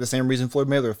 It's the same reason Floyd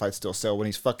Mayweather fights still sell when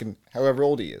he's fucking however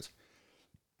old he is.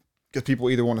 Because people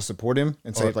either want to support him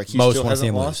and say like he still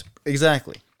hasn't lost.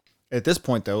 Exactly. At this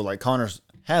point though, like Conor's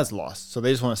has lost, so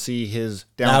they just want to see his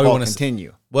downfall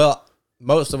continue. Well,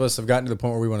 most of us have gotten to the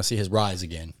point where we want to see his rise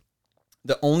again.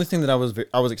 The only thing that I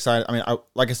was excited. I mean,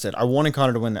 like I said, I wanted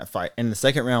Conor to win that fight, and the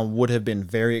second round would have been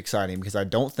very exciting because I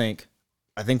think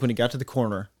when he got to the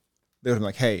corner, they would have been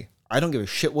like, "Hey, I don't give a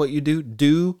shit what you do.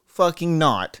 Do fucking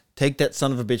not take that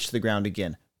son of a bitch to the ground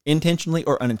again, intentionally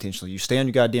or unintentionally. You stay on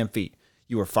your goddamn feet.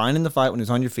 You were fine in the fight when he was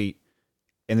on your feet,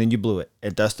 and then you blew it.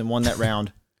 And Dustin won that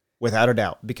round without a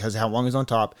doubt because of how long he was on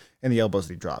top and the elbows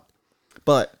that he dropped.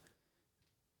 But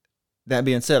that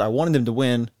being said, I wanted him to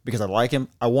win because I like him.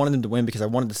 I wanted him to win because I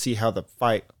wanted to see how the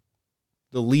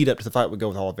lead up to the fight would go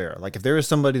with Oliveira. Like, if there is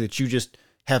somebody that you just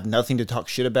have nothing to talk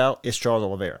shit about, it's Charles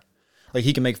Oliveira. Like,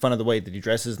 he can make fun of the way that he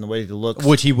dresses and the way that he looks.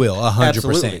 Which he will, 100%.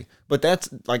 Absolutely. But that's,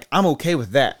 like, I'm okay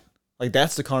with that. Like,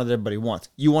 that's the Conor that everybody wants.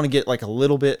 You want to get, like, a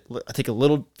little bit, take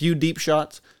a few deep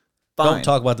shots, fine. Don't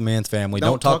talk about the man's family.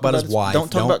 Don't talk about his wife.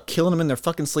 Don't talk about killing him in their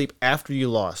fucking sleep after you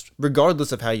lost,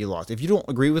 regardless of how you lost. If you don't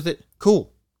agree with it,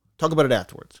 cool. Talk about it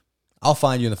afterwards. I'll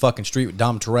find you in the fucking street with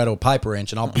Dom Toretto pipe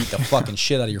wrench, and I'll beat the fucking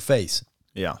shit out of your face.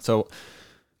 Yeah, so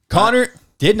Conor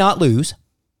did not lose.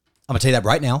 I'm going to tell you that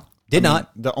right now.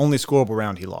 Not. The only scoreable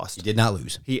round he lost. He did not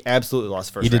lose. He absolutely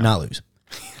lost first round. He did not lose.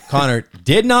 Conor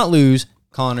did not lose.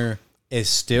 Conor is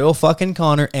still fucking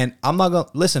Conor, and I'm not going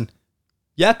to... Listen,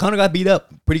 yeah, Conor got beat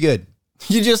up pretty good.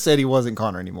 You just said he wasn't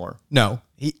Conor anymore. No,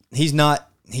 he's not.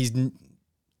 He's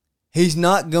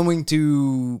not going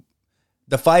to...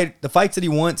 The fights that he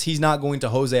wants, he's not going to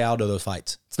Jose Aldo those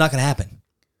fights. It's not going to happen.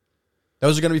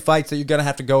 Those are going to be fights that you're going to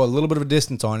have to go a little bit of a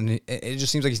distance on, and it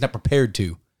just seems like he's not prepared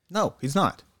to. No, he's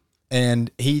not.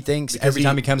 And he thinks because every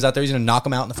time he comes out there, he's going to knock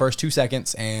him out in the first 2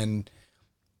 seconds, and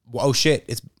oh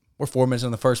shit, we're 4 minutes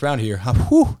in the first round here.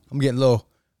 I'm getting a little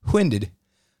winded.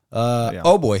 Yeah.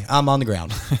 Oh boy, I'm on the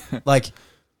ground. Like,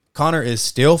 Conor is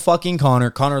still fucking Conor.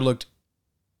 Conor looked...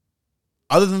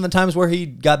 Other than the times where he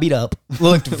got beat up,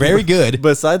 looked very good.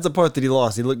 Besides the part that he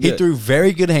lost, he looked good. He threw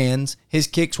very good hands. His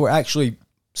kicks were actually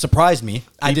surprised me.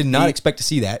 I did not expect to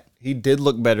see that. He did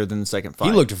look better than the second fight.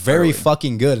 He looked very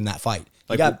fucking good in that fight.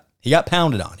 Like, he got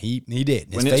pounded on. He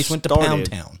did. His face went to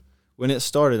pound town. When it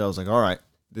started, I was like, all right,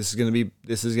 this is gonna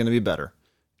be better.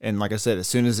 And like I said, as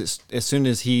soon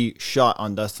as he shot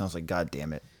on Dustin, I was like, God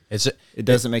damn it! It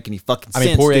doesn't make any fucking sense. I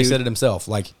mean, Poirier said it himself.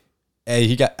 Like,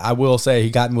 hey, I will say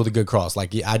he got me with a good cross.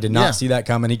 Like, I did not see that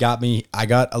coming. He got me. I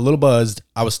got a little buzzed.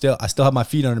 I still had my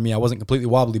feet under me. I wasn't completely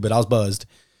wobbly, but I was buzzed.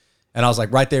 And I was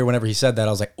like, right there, whenever he said that,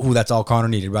 I was like, ooh, that's all Conor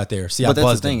needed right there. See, I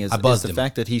buzzed him. I buzzed him. The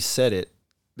fact that he said it,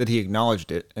 that he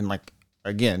acknowledged it, and like,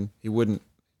 again, he wouldn't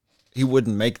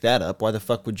make that up. Why the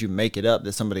fuck would you make it up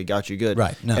that somebody got you good?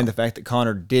 Right. No. And the fact that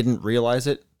Conor didn't realize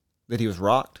it, that he was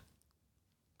rocked,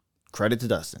 credit to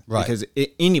Dustin. Right. Because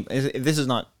this is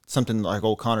not something like,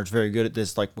 oh, Conor's very good at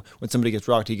this. Like, when somebody gets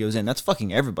rocked, he goes in. That's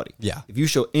fucking everybody. Yeah. If you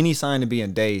show any sign of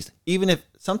being dazed, even if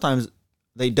sometimes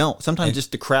they don't. Sometimes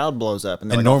just the crowd blows up,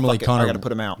 and they're like, normally, Conor, I got to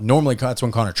put him out. Normally, that's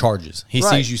when Conor charges. He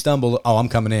sees you stumble. Oh, I'm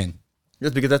coming in.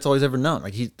 Just because that's all he's ever known.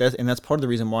 Like, and that's part of the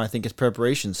reason why I think his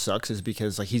preparation sucks, is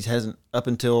because like he hasn't up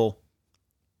until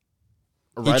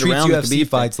he treats UFC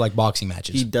fights like boxing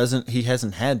matches. He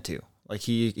hasn't had to. Like,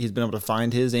 he's been able to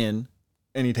find his in,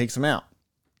 and he takes him out.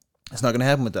 It's not going to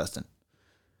happen with Dustin.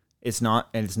 It's not.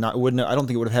 I don't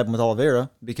think it would have happened with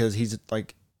Oliveira, because he's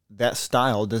like, that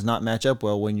style does not match up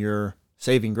well when you're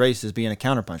saving grace as being a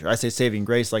counterpuncher. I say saving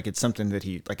grace like it's something that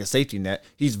like a safety net.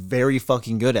 He's very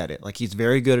fucking good at it. Like, he's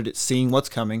very good at it, seeing what's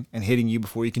coming and hitting you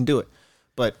before you can do it.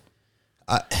 But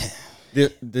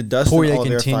the Dustin Poirier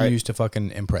Oliveira continues fight, to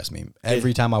fucking impress me.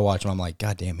 Every time I watch him, I'm like,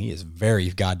 God damn, he is very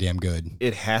goddamn good.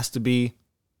 It has to be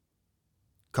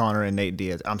Conor and Nate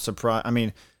Diaz. I'm surprised. I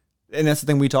mean, and that's the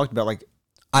thing we talked about. Like,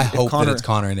 I hope that it's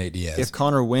Conor and Nate Diaz. If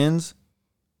Conor wins,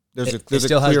 there's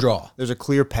a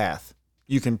clear path.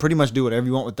 You can pretty much do whatever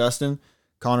you want with Dustin.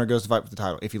 Conor goes to fight for the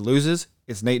title. If he loses,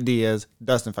 it's Nate Diaz.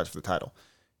 Dustin fights for the title.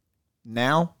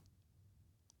 Now,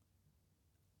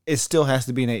 it still has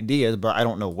to be Nate Diaz, but I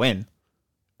don't know when.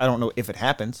 I don't know if it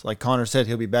happens. Like Conor said,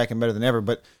 he'll be back and better than ever,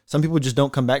 but some people just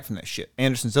don't come back from that shit.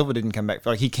 Anderson Silva didn't come back.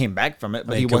 Like, he came back from it,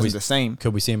 but he wasn't the same.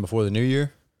 Could we see him before the new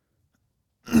year?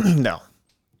 No,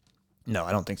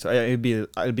 I don't think so. That'd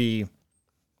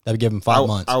give him 5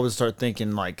 months. I would start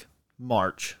thinking like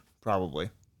March. Probably.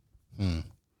 I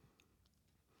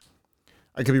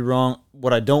could be wrong.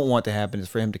 What I don't want to happen is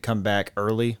for him to come back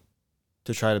early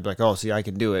to try to be like, oh, see, I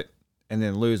can do it, and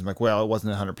then lose. I'm like, well, it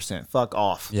wasn't 100%. Fuck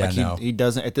off. Yeah, like, no. He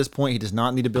doesn't, at this point, he does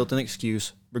not need to build an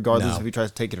excuse, regardless if he tries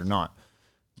to take it or not.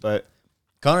 But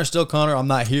Conor's still Conor. I'm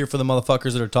not here for the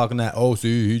motherfuckers that are talking that, oh,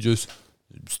 see, he just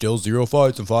still 0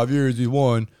 fights in 5 years. He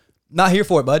won. Not here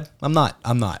for it, bud. I'm not.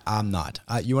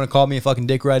 You want to call me a fucking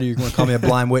dick rider? You want to call me a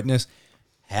blind witness?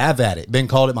 Have at it. Been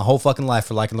called it my whole fucking life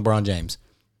for liking LeBron James.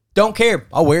 Don't care.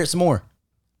 I'll wear it some more.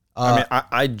 I mean,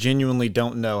 I genuinely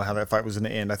don't know how that fight was going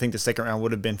to end. I think the second round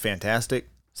would have been fantastic.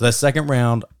 So that second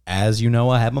round, as you know,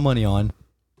 I had my money on,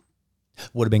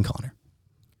 would have been Connor.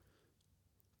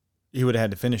 He would have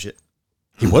had to finish it.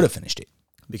 He would have finished it.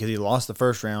 Because he lost the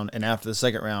first round, and after the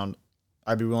second round,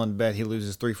 I'd be willing to bet he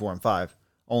loses 3, 4, and 5.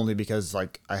 Only because,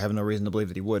 like, I have no reason to believe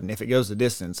that he wouldn't. If it goes the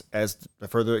distance, as the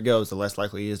further it goes, the less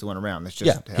likely he is to win a round. That's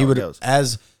just how it goes.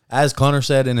 As Connor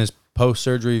said in his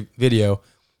post-surgery video,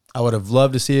 I would have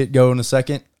loved to see it go in a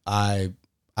second. I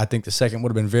think the second would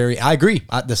have been very... I agree.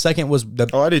 The second was...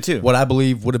 I do too. What I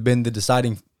believe would have been the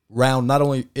deciding round, not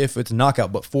only if it's a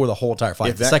knockout, but for the whole entire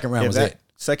fight. The second round was it.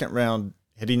 Second round,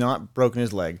 had he not broken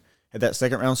his leg, had that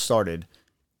second round started,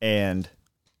 and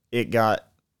it got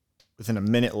within a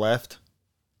minute left...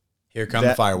 Here come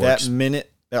the fireworks.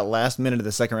 That last minute of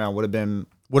the second round would have been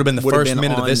the first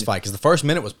minute of this fight, because the first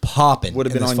minute was popping. Would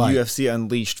have been on UFC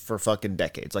Unleashed for fucking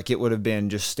decades. Like, it would have been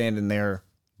just standing there,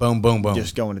 boom, boom, boom,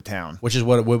 just going to town. Which is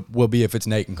what it will be if it's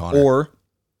Nate and Connor. Or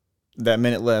that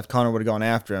minute left, Connor would have gone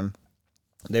after him.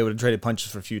 They would have traded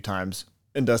punches for a few times,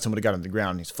 and Dustin would have got him to the ground,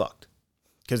 and he's fucked.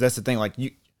 Because that's the thing. Like,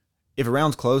 if a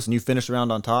round's close and you finish the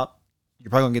round on top, you're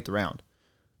probably gonna get the round.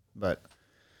 But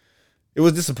it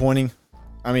was disappointing.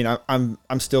 I mean,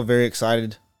 I'm still very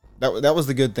excited. That was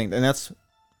the good thing, and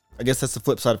I guess that's the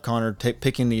flip side of Connor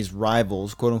picking these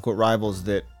rivals, quote unquote rivals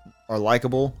that are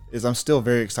likable. Is I'm still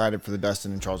very excited for the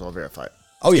Dustin and Charles Oliveira fight.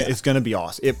 Oh yeah, it's gonna be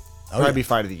awesome. It probably be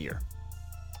fight of the year.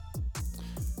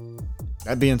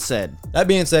 That being said,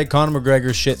 Conor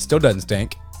McGregor's shit still doesn't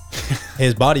stink.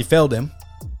 His body failed him,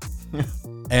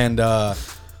 and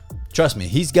trust me,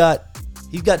 he's got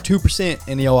 2%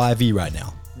 in the OIV right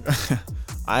now.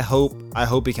 I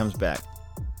hope he comes back,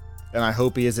 and I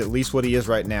hope he is at least what he is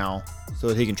right now, so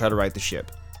that he can try to right the ship.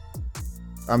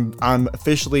 I'm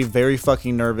officially very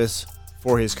fucking nervous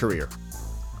for his career.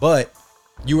 But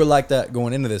you were like that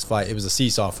going into this fight. It was a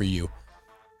seesaw for you.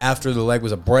 After the leg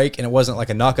was a break and it wasn't like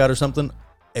a knockout or something,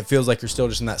 it feels like you're still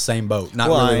just in that same boat. Not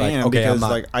really like, okay, because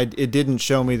I'm not. it didn't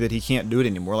show me that he can't do it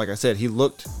anymore. Like I said, he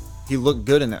looked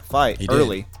good in that fight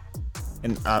early.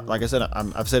 And like I said,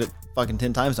 I've said it fucking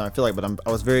 10 times now, I feel like, but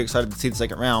I was very excited to see the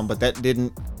second round, but that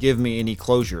didn't give me any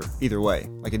closure either way.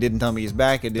 Like, it didn't tell me he's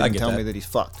back. It didn't tell me that he's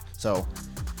fucked. So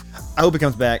I hope he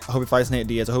comes back. I hope he fights Nate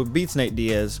Diaz. I hope he beats Nate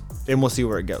Diaz, and we'll see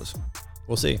where it goes.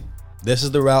 We'll see. This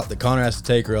is the route that Connor has to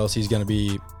take, or else he's going to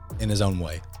be in his own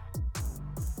way.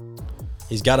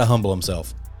 He's got to humble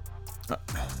himself.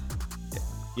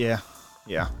 Yeah.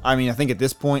 I mean, I think at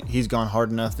this point, he's gone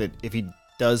hard enough that if he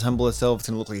does humble himself, it's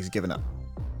going to look like he's given up.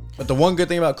 But the one good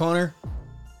thing about Connor,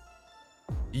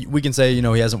 we can say,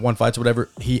 he hasn't won fights or whatever.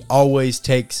 He always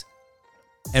takes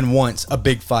and wants a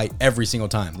big fight every single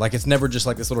time. Like, it's never just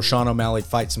like this little Sean O'Malley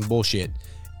fight some bullshit.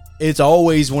 It's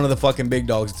always one of the fucking big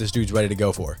dogs that this dude's ready to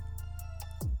go for.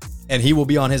 And he will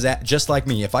be on his ass just like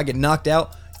me. If I get knocked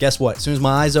out, guess what? As soon as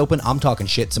my eyes open, I'm talking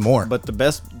shit some more. But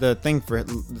the thing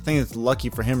that's lucky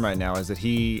for him right now is that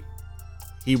he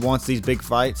wants these big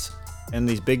fights. And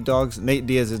these big dogs, Nate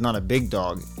Diaz is not a big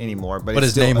dog anymore, but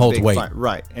his name holds weight. Fight.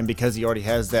 Right. And because he already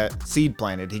has that seed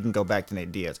planted, he can go back to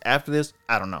Nate Diaz. After this,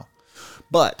 I don't know.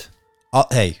 But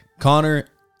hey, Connor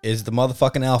is the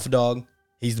motherfucking alpha dog.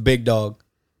 He's the big dog.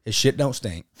 His shit don't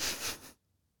stink.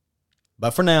 But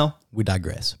for now, we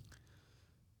digress.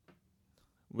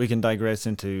 We can digress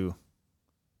into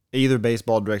either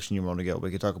baseball direction you want to go. We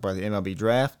could talk about the MLB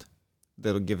Draft.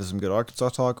 That'll give us some good Arkansas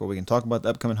talk, or we can talk about the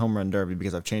upcoming Home Run Derby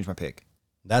because I've changed my pick.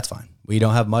 That's fine. We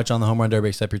don't have much on the Home Run Derby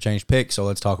except your changed pick, so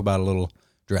let's talk about a little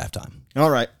draft time.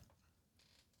 All right.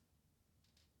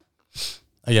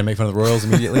 Are you going to make fun of the Royals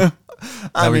immediately? What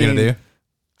are we going to do?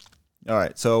 All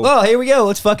right, so... Well, here we go.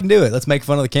 Let's fucking do it. Let's make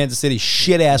fun of the Kansas City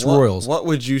shit-ass Royals. What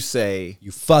would you say...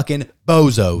 You fucking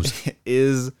bozos.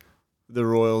 ...is the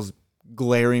Royals'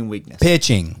 glaring weakness?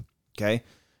 Pitching. Okay?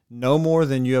 No more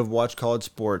than you have watched college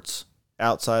sports...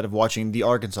 outside of watching the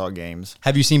Arkansas games.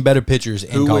 Have you seen better pitchers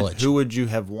in college? Who would you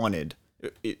have wanted?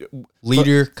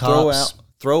 Leader, Cops.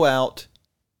 Throw out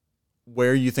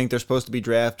where you think they're supposed to be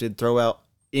drafted. Throw out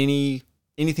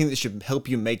anything that should help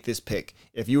you make this pick.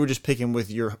 If you were just picking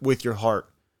with your heart.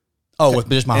 Oh, with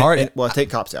just my heart? Take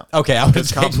Cops out. Okay, I would have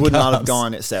taken Cops would not have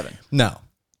gone at 7. No.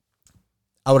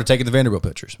 I would have taken the Vanderbilt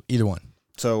pitchers. Either one.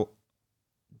 So,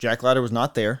 Jack Leiter was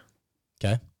not there.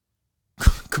 Okay.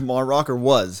 Kumar Rocker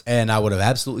was. And I would have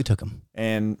absolutely took him.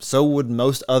 And so would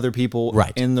most other people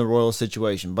in the Royal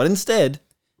situation. But instead...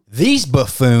 these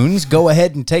buffoons go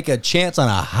ahead and take a chance on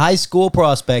a high school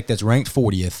prospect that's ranked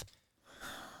 40th.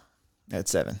 At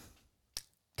 7.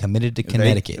 Committed to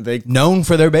Connecticut. They known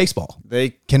for their baseball.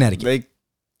 Connecticut.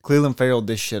 Cleveland Farrell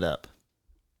this shit up.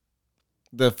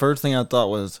 The first thing I thought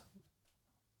was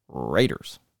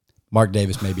Raiders. Mark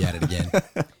Davis may be at it again.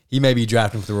 He may be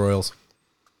drafting for the Royals.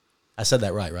 I said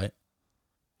that right?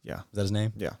 Yeah. Is that his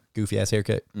name? Yeah. Goofy ass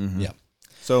haircut? Mm-hmm. Yeah.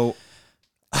 So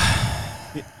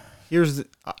here's the,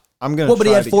 I'm going to Well, but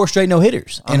he had 4 straight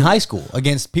no-hitters in high school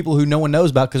against people who no one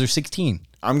knows about because they're 16.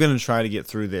 I'm going to try to get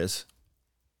through this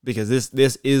because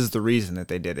this is the reason that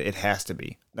they did it. It has to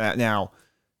be. Now,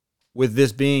 with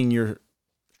this being your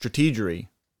strategery,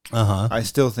 I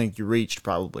still think you reached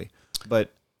probably.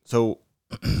 But so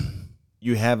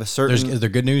you have a certain. Is there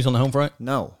good news on the home front?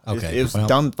 No. Okay. It was a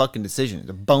dumb fucking decision. It's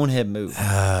a bonehead move.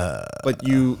 But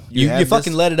you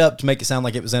fucking let it up to make it sound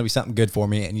like it was going to be something good for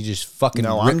me, and you just fucking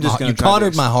you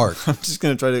cornered my heart. I'm just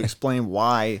going to try to explain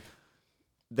why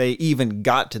they even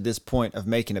got to this point of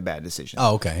making a bad decision.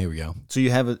 Oh, okay. Here we go. So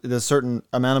you have a certain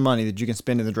amount of money that you can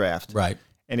spend in the draft. Right.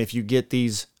 And if you get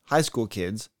these high school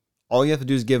kids, all you have to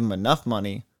do is give them enough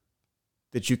money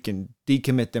that you can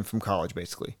decommit them from college,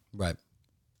 basically. Right.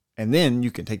 And then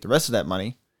you can take the rest of that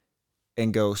money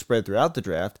and go spread throughout the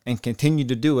draft and continue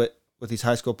to do it with these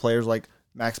high school players like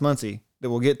Max Muncy that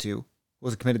we'll get to,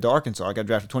 was committed to Arkansas. I got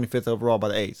drafted 25th overall by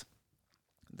the A's.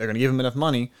 They're going to give him enough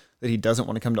money that he doesn't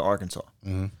want to come to Arkansas.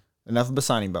 Mm-hmm. Enough of a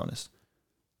signing bonus.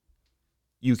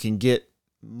 You can get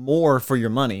more for your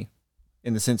money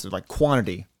in the sense of like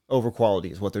quantity over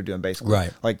quality is what they're doing basically.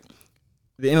 Right. Like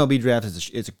the MLB draft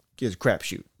is a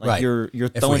crapshoot. Like right. You're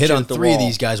if throwing we hit shit on at the 3 wall. of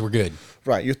these guys, we're good.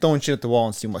 Right. You're throwing shit at the wall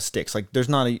and seeing what sticks. Like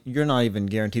you're not even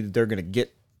guaranteed that they're going to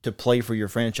get to play for your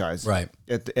franchise. Right.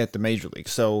 At the major league.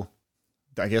 So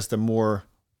I guess the more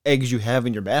eggs you have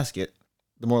in your basket,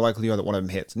 the more likely you are that one of them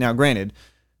hits. Now, granted,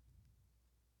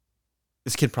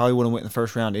 this kid probably would have went in the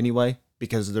first round anyway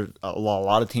because there's a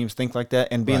lot of teams think like that.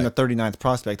 And being the 39th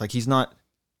prospect, like he's not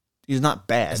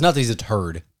bad. It's not that he's a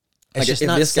turd. It's like just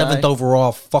not 7th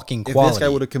overall fucking quality. If this guy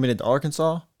would have committed to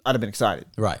Arkansas, I'd have been excited.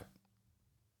 Right.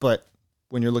 But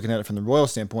when you're looking at it from the Royal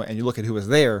standpoint and you look at who was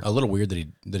there. A little weird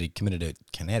that he committed to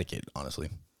Connecticut,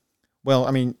 honestly. Well,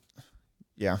 I mean,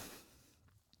 yeah.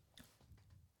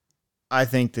 I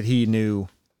think that he knew,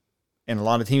 and a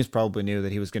lot of teams probably knew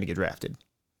that he was going to get drafted.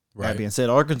 Right. That being said,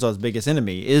 Arkansas's biggest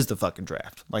enemy is the fucking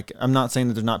draft. Like, I'm not saying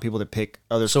that there's not people that pick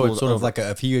other schools. So it's sort of like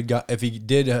if he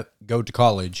did go to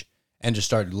college and just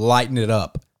started lighting it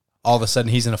up, all of a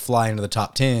sudden he's going to fly into the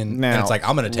top 10, now, and it's like,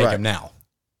 I'm going to take him now.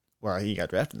 Well, he got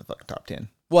drafted in the fucking top 10.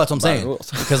 Well, that's what I'm saying.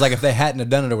 Because like if they hadn't have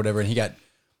done it or whatever, and he got,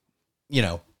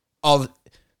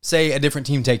 say a different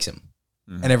team takes him,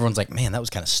 and everyone's like, man, that was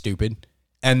kind of stupid.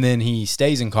 And then he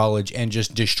stays in college and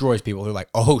just destroys people. They're like,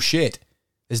 oh, shit,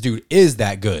 this dude is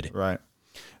that good. Right.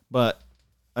 But,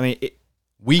 I mean,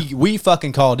 we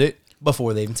fucking called it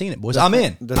before they even seen it, boys. I'm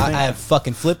in. I have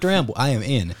fucking flipped around. I am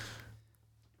in.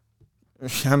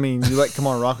 I mean, you let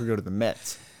Kamar Rocker go to the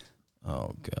Mets.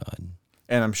 Oh, God.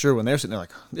 And I'm sure when they're sitting there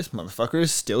like, this motherfucker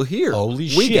is still here. Holy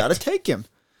shit. We got to take him.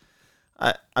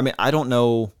 I mean, I don't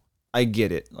know. I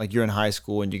get it. Like, you're in high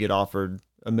school and you get offered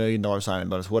 $1 million signing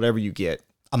bonus, whatever you get.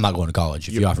 I'm not going to college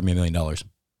if you offer me $1 million.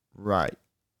 Right.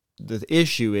 The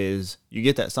issue is you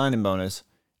get that signing bonus,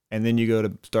 and then you go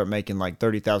to start making like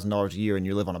 $30,000 a year, and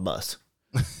you live on a bus.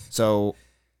 So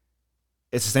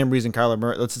it's the same reason Kyler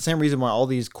Murray. It's the same reason why all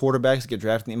these quarterbacks get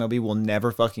drafted in the MLB will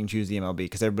never fucking choose the MLB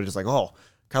because everybody's like, oh,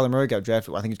 Kyler Murray got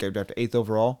drafted. I think he got drafted 8th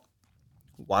overall.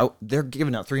 Why they're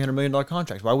giving out $300 million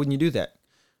contracts? Why wouldn't you do that?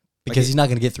 Because he's not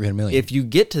going to get $300 million. If you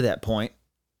get to that point.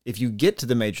 If you get to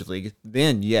the major league,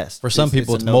 then yes. For some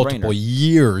people, it's multiple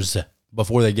years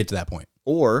before they get to that point.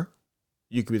 Or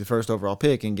you could be the first overall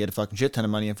pick and get a fucking shit ton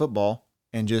of money in football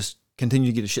and just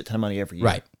continue to get a shit ton of money every year.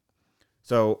 Right.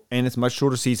 So, and it's a much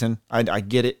shorter season. I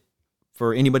get it.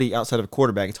 For anybody outside of a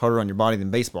quarterback, it's harder on your body than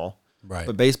baseball. Right.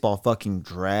 But baseball fucking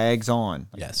drags on.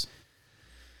 Yes.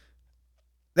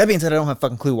 That being said, I don't have a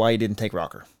fucking clue why he didn't take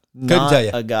Rocker. Couldn't tell you.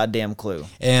 A goddamn clue.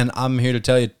 And I'm here to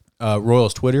tell you,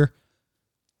 Royals Twitter,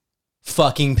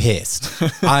 fucking pissed.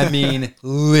 I mean,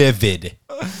 livid.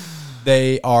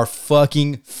 They are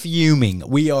fucking fuming.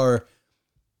 We are,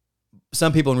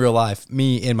 some people in real life,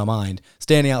 me in my mind,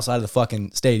 standing outside of the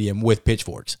fucking stadium with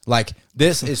pitchforks. Like,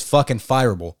 this is fucking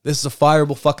fireable. This is a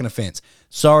fireable fucking offense.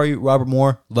 Sorry, Robert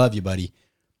Moore. Love you, buddy.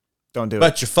 Don't do it.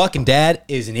 But your fucking dad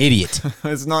is an idiot.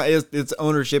 It's not. It's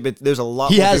ownership. There's a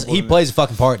lot. He plays a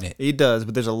fucking part in it. He does,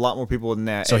 but there's a lot more people than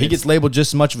that. So he gets labeled just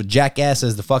as much of a jackass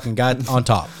as the fucking guy on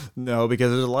top. No,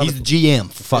 because there's a lot. He's the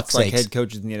GM, for fuck's sake. Like head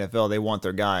coaches in the NFL, they want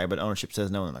their guy, but ownership says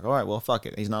no. And they're like, all right, well, fuck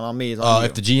it. He's not on me. He's on you.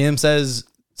 If the GM says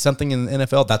something in the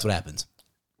NFL, that's what happens.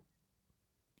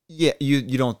 Yeah,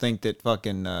 you don't think that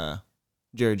fucking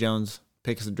Jerry Jones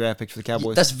picks the draft picks for the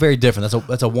Cowboys? That's very different.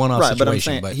 That's a one-off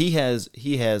situation. But I'm saying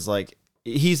he has like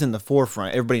he's in the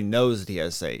forefront. Everybody knows that he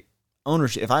has say.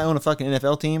 Ownership. If I own a fucking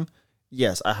NFL team,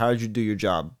 yes, I hired you to do your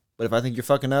job. But if I think you're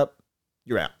fucking up,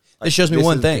 you're out. Like, this shows me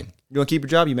one thing. You want to keep your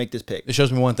job, you make this pick. It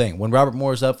shows me one thing. When Robert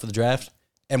Moore is up for the draft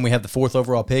and we have the 4th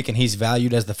overall pick and he's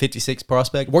valued as the 56th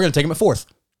prospect, we're going to take him at 4th.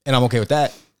 And I'm okay with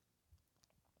that.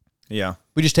 Yeah.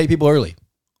 We just take people early.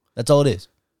 That's all it is.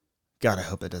 God, I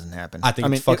hope that doesn't happen. I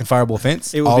think it's fucking fireable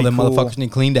offense. All them cool. motherfuckers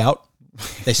need cleaned out.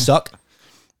 They suck.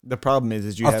 The problem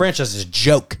is our franchise is a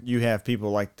joke. You have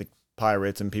people like the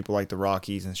Pirates and people like the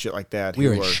Rockies and shit like that. We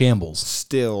are in shambles.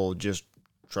 Still just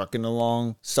trucking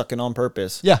along, sucking on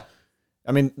purpose. Yeah.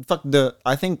 I mean,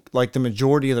 I think like the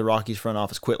majority of the Rockies front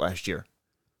office quit last year.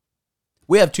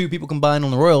 We have 2 people combined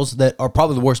on the Royals that are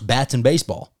probably the worst bats in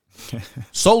baseball.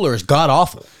 Solar is god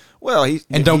awful. Well,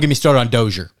 don't get me started on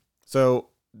Dozier. So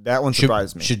that one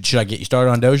surprised me. Should I get you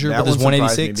started on Dozier with his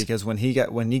 186? Because when he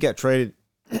got traded,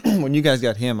 when you guys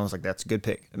got him, I was like, that's a good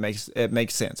pick. It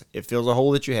makes sense. It fills a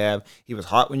hole that you have. He was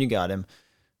hot when you got him.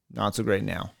 Not so great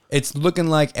now. It's looking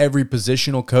like every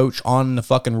positional coach on the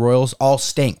fucking Royals all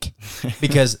stink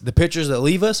because the pitchers that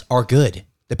leave us are good.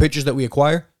 The pitchers that we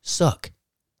acquire suck.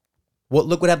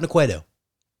 Look what happened to Cueto.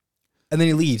 And then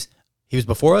he leaves. He was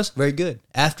before us, very good.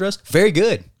 After us, very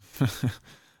good.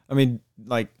 I mean,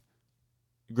 like,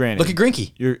 granted, look at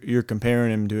Greinke. You're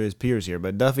comparing him to his peers here,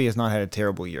 but Duffy has not had a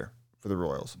terrible year for the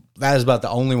Royals. That is about the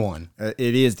only one.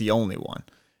 It is the only one.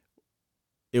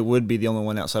 It would be the only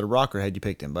one outside of Rocker had you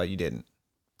picked him, but you didn't.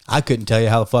 I couldn't tell you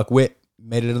how the fuck Witt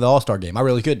made it into the All-Star game. I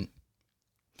really couldn't.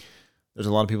 There's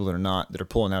a lot of people that are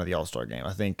pulling out of the All-Star game.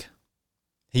 I think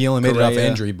he only made it off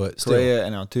injury, but still. Correa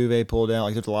and Altuve pulled out.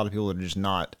 Like, there's a lot of people that are just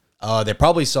not. They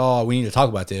probably saw we need to talk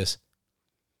about this.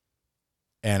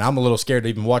 And I'm a little scared to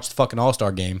even watch the fucking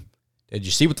All-Star game. Did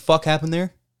you see what the fuck happened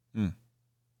there?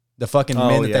 The fucking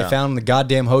men that they found in the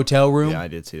goddamn hotel room? Yeah, I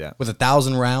did see that. With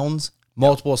 1,000 rounds,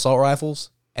 multiple assault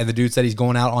rifles, and the dude said he's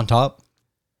going out on top.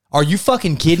 Are you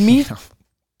fucking kidding me?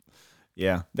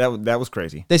 Yeah, that was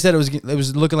crazy. They said it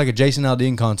was looking like a Jason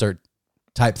Aldean concert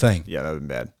type thing. Yeah, that would have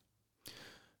been bad.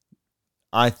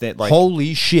 I think, like,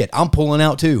 holy shit, I'm pulling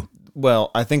out too.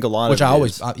 Well, I think a lot which of I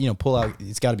always pull out.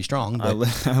 It's got to be strong.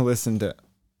 But I listened to.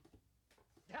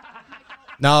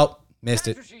 No, missed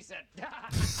it. That's what she said.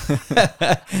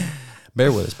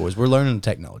 Bear with us, boys. We're learning the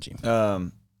technology.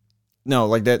 No,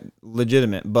 like that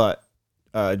legitimate, but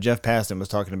Jeff Paston was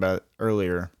talking about it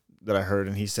earlier that I heard,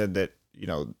 and he said that,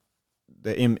 the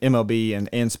MLB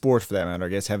and sports, for that matter, I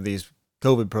guess, have these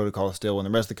COVID protocols still, and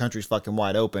the rest of the country's fucking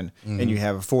wide open, and you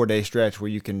have a 4-day stretch where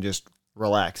you can just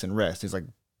relax and rest. He's like,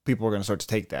 people are going to start to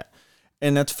take that.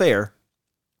 And that's fair,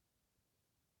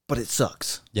 but it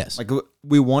sucks. Yes. Like,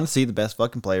 we want to see the best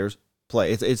fucking players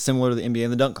play. It's similar to the NBA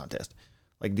and the dunk contest.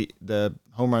 Like, the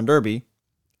home run derby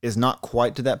is not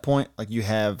quite to that point. Like, you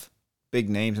have big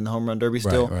names in the home run derby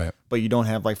still, right. But you don't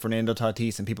have, like, Fernando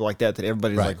Tatis and people like that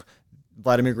everybody's like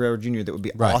Vladimir Guerrero Jr. that would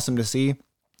be awesome to see.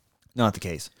 Not the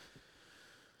case.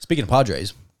 Speaking of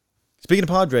Padres,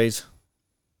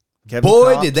 Kevin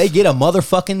boy, Kopps, did they get a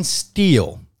motherfucking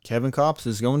steal. Kevin Kopps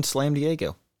is going to slam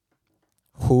Diego.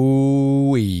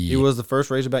 Hooey. He was the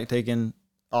first Razorback taken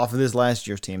off of this last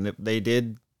year's team. They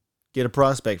did get a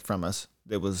prospect from us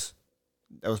that was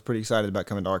pretty excited about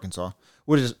coming to Arkansas.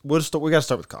 We got to start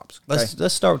with Kopps. Okay?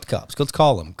 Let's start with the Kopps. Let's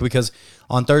call him, because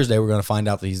on Thursday we're going to find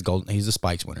out that he's the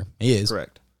Spikes winner. He is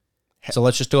correct. So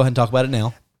let's just go ahead and talk about it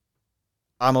now.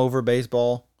 I'm over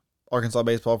baseball, Arkansas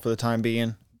baseball, for the time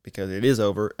being, because it is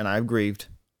over, and I've grieved.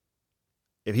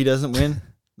 If he doesn't win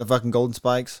the fucking Golden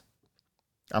Spikes,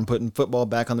 I'm putting football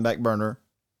back on the back burner,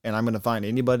 and I'm going to find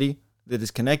anybody that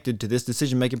is connected to this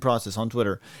decision-making process on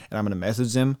Twitter, and I'm going to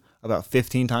message them about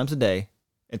 15 times a day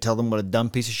and tell them what a dumb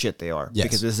piece of shit they are. Yes.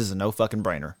 Because this is a no fucking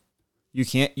brainer. You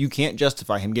can't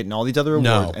justify him getting all these other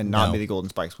awards and not be the Golden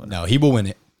Spikes winner. No, he will win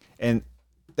it. And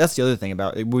that's the other thing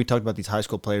about it. We talked about these high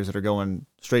school players that are going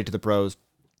straight to the pros,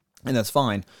 and that's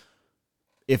fine.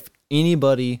 If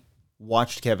anybody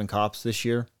watched Kevin Kopps this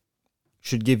year,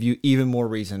 should give you even more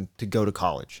reason to go to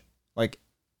college. Like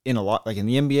in the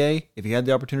NBA, if you had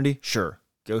the opportunity, sure,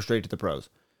 go straight to the pros.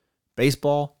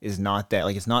 Baseball is not that.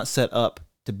 Like, it's not set up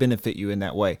to benefit you in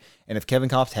that way. And if Kevin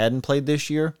Kopps hadn't played this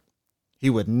year, he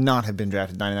would not have been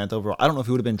drafted 99th overall. I don't know if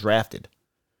he would have been drafted.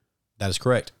 That is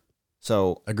correct.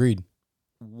 So, agreed.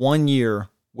 1 year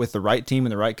with the right team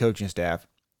and the right coaching staff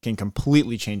can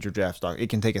completely change your draft stock. It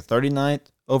can take a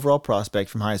 39th overall prospect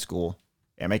from high school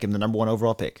and make him the number 1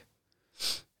 overall pick.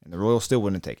 And the Royals still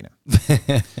wouldn't have taken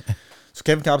him. So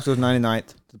Kevin Kopps goes 99th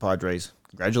to the Padres.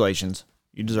 Congratulations.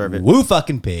 You deserve it. Woo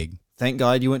fucking pig. Thank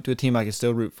God you went to a team I could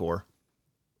still root for.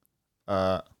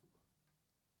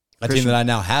 A team that I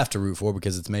now have to root for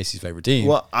because it's Macy's favorite team.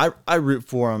 Well, I root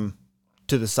for them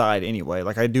to the side anyway.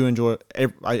 Like I do enjoy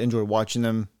watching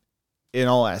them in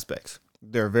all aspects.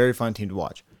 They're a very fun team to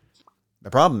watch.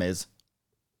 The problem is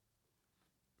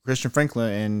Christian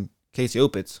Franklin and Casey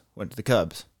Opitz went to the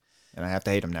Cubs, and I have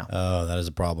to hate them now. Oh, that is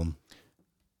a problem.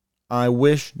 I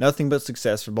wish nothing but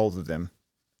success for both of them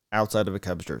outside of a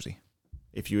Cubs jersey.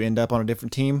 If you end up on a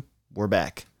different team, we're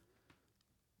back.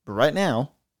 But right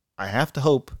now, I have to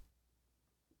hope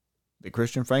that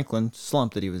Christian Franklin's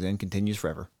slump that he was in continues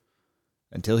forever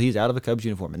until he's out of a Cubs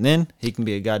uniform. And then he can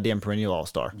be a goddamn perennial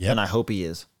all-star. Yep. And I hope he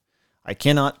is.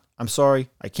 I'm sorry,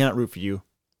 I cannot root for you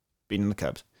being in the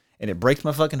Cubs. And it breaks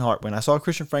my fucking heart. When I saw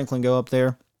Christian Franklin go up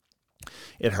there,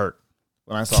 it hurt.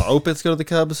 When I saw Opitz go to the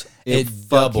Cubs, it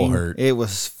double hurt. It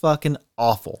was fucking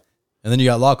awful. And then you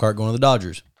got Lockhart going to the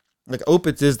Dodgers. Like,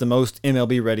 Opitz is the most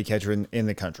MLB-ready catcher in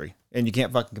the country. And you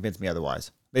can't fucking convince me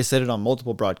otherwise. They said it on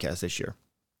multiple broadcasts this year.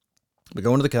 But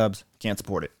going to the Cubs, can't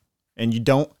support it. And you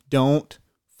don't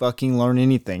fucking learn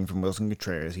anything from Wilson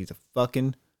Contreras. He's a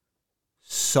fucking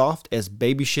soft as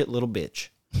baby shit little bitch.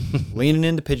 Leaning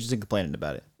into pitches and complaining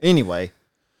about it. Anyway,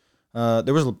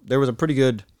 there was a pretty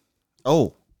good...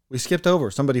 Oh, we skipped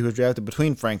over somebody who was drafted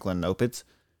between Franklin and Opitz.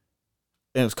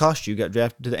 And it was Kostu got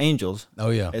drafted to the Angels. Oh,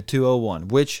 yeah. At 201,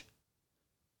 which...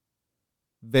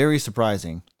 Very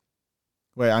surprising.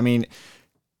 Well, I mean,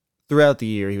 throughout the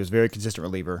year, he was a very consistent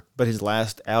reliever, but his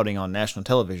last outing on national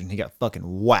television, he got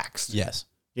fucking waxed. Yes.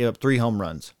 He gave up 3 home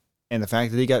runs. And the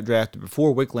fact that he got drafted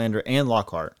before Wicklander and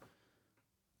Lockhart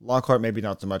maybe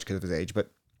not so much because of his age,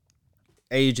 but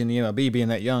age in the MLB being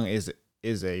that young is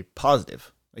a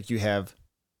positive. Like, you have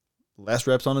less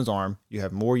reps on his arm, you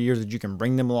have more years that you can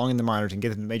bring them along in the minors and get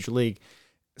them to the major league,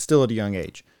 still at a young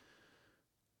age.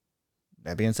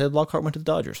 That being said, Lockhart went to the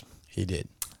Dodgers. He did.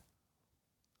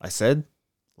 I said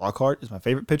Lockhart is my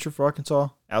favorite pitcher for Arkansas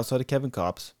outside of Kevin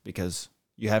Kopps because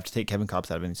you have to take Kevin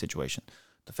Kopps out of any situation.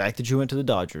 The fact that you went to the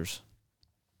Dodgers.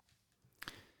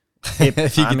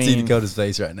 If you can see Dakota's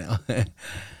face right now.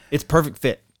 It's perfect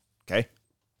fit. Okay?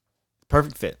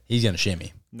 Perfect fit. He's going to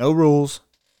shimmy. No rules.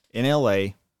 In LA.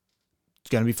 It's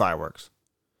going to be fireworks.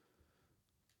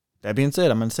 That being said,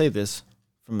 I'm going to say this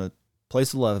from a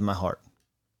place of love in my heart.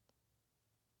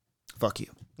 Fuck you.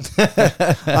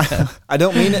 I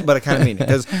don't mean it, but I kind of mean it.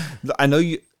 Because I know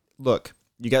you... Look,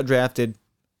 you got drafted.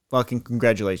 Fucking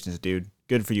congratulations, dude.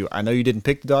 Good for you. I know you didn't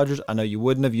pick the Dodgers. I know you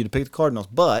wouldn't have. You'd have picked the Cardinals.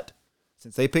 But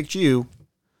since they picked you,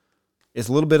 it's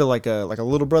a little bit of like a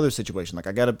little brother situation. Like,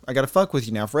 I gotta fuck with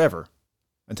you now forever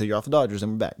until you're off the Dodgers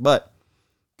and we're back. But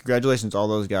congratulations to all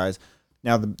those guys.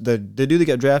 Now, the dude that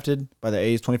got drafted by the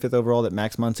A's 25th overall, that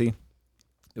Max Muncy,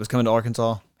 that was coming to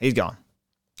Arkansas, he's gone.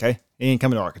 Okay? He ain't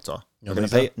coming to Arkansas. They're going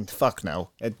to pay it. Fuck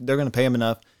no. They're going to pay him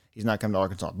enough. He's not coming to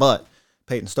Arkansas. But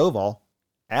Peyton Stovall,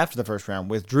 after the first round,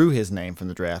 withdrew his name from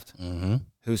the draft. Mm-hmm.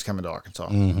 Who's coming to Arkansas?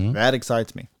 Mm-hmm. That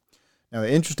excites me. Now,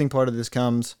 the interesting part of this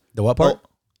comes... The what part? Oh,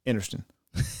 interesting.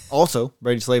 Also,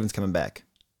 Brady Slavin's coming back.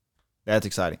 That's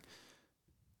exciting.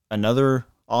 Another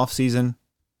offseason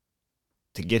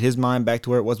to get his mind back to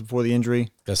where it was before the injury.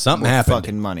 Because something happened.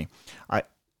 Fucking money.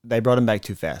 They brought him back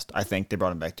too fast. I think they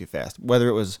brought him back too fast. Whether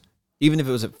it was... Even if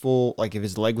it was at full... Like, if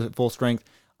his leg was at full strength,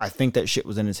 I think that shit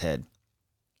was in his head.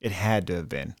 It had to have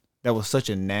been. That was such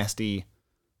a nasty,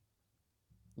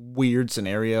 weird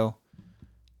scenario.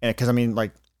 And because, I mean,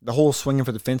 like, the whole swinging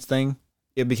for the fence thing,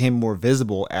 it became more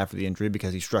visible after the injury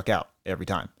because he struck out every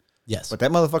time. Yes. But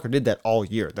that motherfucker did that all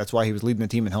year. That's why he was leading the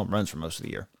team in home runs for most of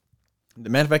the year. As a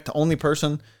matter of fact, the only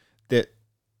person that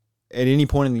at any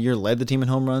point in the year led the team in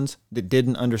home runs that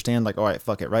didn't understand, like, all right,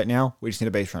 fuck it, right now, we just need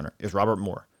a base runner, is Robert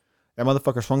Moore. That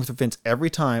motherfucker swung for the fence every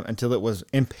time until it was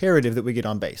imperative that we get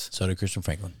on base. So did Christian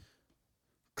Franklin.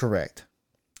 Correct.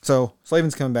 So,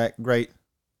 Slavin's coming back. Great.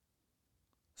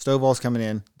 Stovall's coming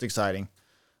in. It's exciting.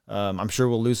 I'm sure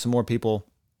we'll lose some more people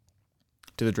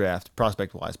to the draft,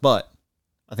 prospect-wise. But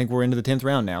I think we're into the 10th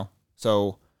round now.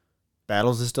 So,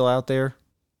 Battles is still out there.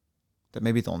 That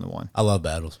may be the only one. I love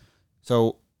Battles.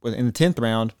 So, in the 10th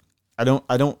round, I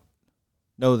don't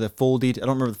know the full detail. I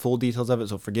don't remember the full details of it,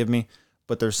 so forgive me.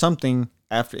 But there's something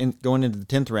going into the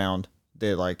 10th round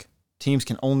that, like, teams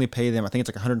can only pay them, I think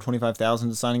it's like $125,000 as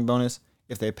a signing bonus.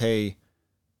 If they pay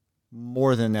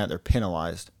more than that, they're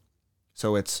penalized.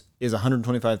 So is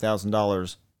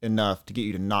 $125,000 enough to get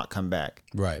you to not come back?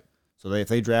 Right. So if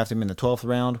they draft him in the 12th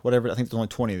round, whatever, I think there's only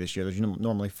 20 this year. There's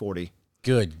normally 40.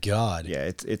 Good God. Yeah,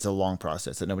 it's a long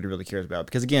process that nobody really cares about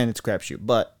because, again, it's a crapshoot.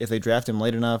 But if they draft him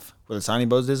late enough, where the signing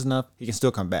bonus is enough, he can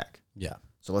still come back. Yeah.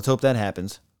 So let's hope that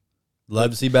happens.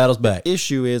 Love to see Battles back.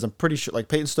 Issue is, I'm pretty sure, like,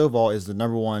 Peyton Stovall is the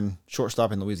number one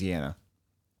shortstop in Louisiana.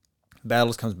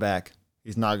 Battles comes back.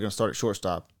 He's not going to start at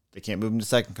shortstop. They can't move him to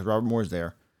second because Robert Moore's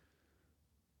there.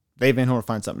 Dave Van Horn will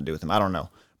find something to do with him. I don't know.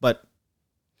 But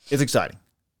it's exciting.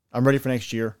 I'm ready for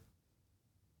next year.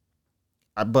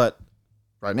 But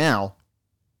right now,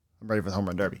 I'm ready for the Home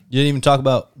Run Derby. You didn't even talk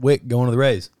about Wick going to the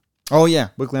Rays. Oh, yeah.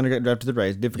 Wick Lander got drafted to the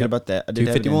Rays. Did forget about that. I did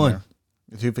 251. have it in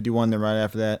there. 251, then right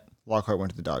after that, Lockhart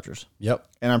went to the Dodgers. Yep.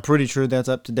 And I'm pretty sure that's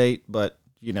up to date, but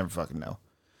you never fucking know.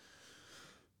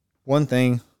 One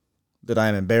thing that I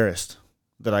am embarrassed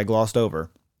that I glossed over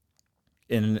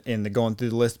in the going through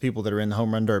the list of people that are in the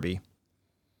Home Run Derby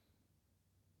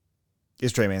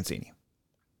is Trey Mancini.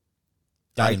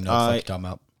 I didn't know what you're talking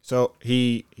about. So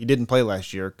he didn't play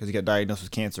last year because he got diagnosed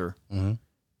with cancer, and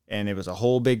it was a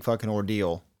whole big fucking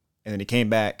ordeal. And then he came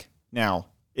back. Now,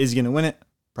 is he going to win it?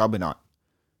 Probably not.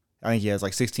 I think he has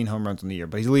like 16 home runs in the year,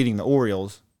 but he's leading the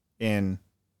Orioles in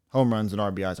home runs and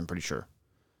RBIs, I'm pretty sure.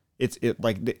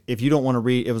 If you don't want to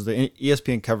read, it was the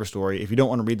ESPN cover story. If you don't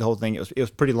want to read the whole thing, it was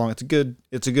pretty long. It's a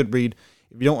good read.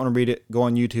 If you don't want to read it, go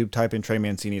on YouTube, type in Trey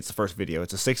Mancini. It's the first video.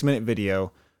 It's a 6-minute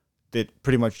video that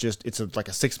pretty much like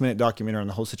a 6-minute documentary on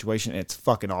the whole situation, and it's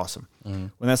fucking awesome.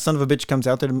 When that son of a bitch comes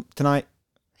out there tonight,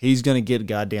 he's going to get a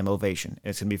goddamn ovation.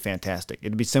 It's going to be fantastic.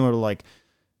 It'd be similar to like,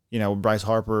 Bryce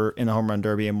Harper in the Home Run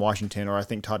Derby in Washington, or I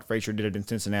think Todd Frazier did it in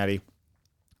Cincinnati,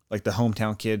 like the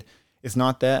hometown kid. It's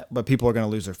not that, but people are going to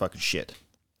lose their fucking shit.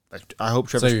 Like, I hope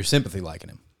Trevor. So you're sympathy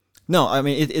liking him? No, I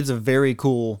mean it's a very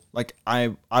cool. Like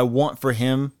I want for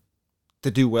him to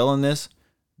do well in this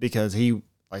because he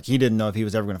didn't know if he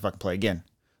was ever going to fucking play again.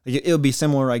 Like it would be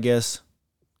similar, I guess,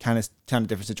 kind of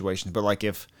different situations. But like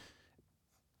if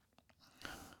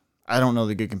I don't know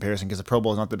the good comparison because the Pro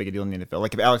Bowl is not that big a deal in the NFL.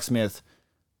 Like if Alex Smith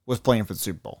was playing for the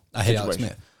Super Bowl, I hate Alex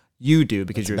Smith. You do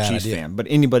because you're a Chiefs fan, but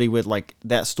anybody with like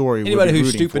that story, anybody who's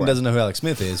stupid and doesn't know who Alex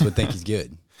Smith is would think he's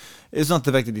good. It's not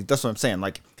the fact that that's what I'm saying.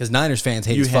 Like because Niners fans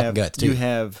hate his fucking guts too. You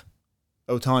have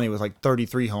Ohtani with like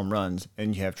 33 home runs,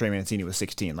 and you have Trey Mancini with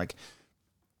 16. Like,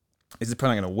 is he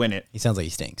probably not going to win it? He sounds like he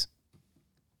stinks.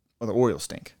 Well, the Orioles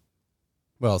stink.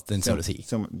 Well, then so does he.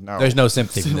 No, there's no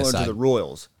sympathy from similar this side. to the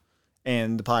Royals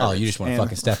and the Pirates. Oh, you just want to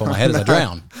fucking step on my head as I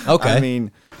drown. Okay. I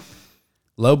mean,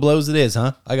 low blows it is,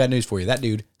 huh? I got news for you. That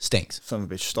dude stinks. Son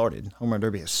of a bitch started. Home Run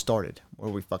Derby has started. What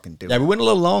are we fucking doing? Yeah, we went a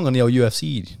little long on the old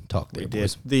UFC talk there, we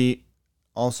boys. did.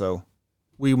 Also,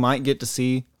 we might get to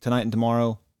see tonight and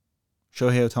tomorrow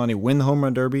Shohei Ohtani win the Home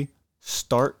Run Derby,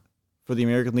 start for the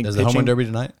American League Does pitching. the Home Run Derby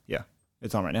tonight? Yeah,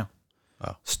 it's on right now.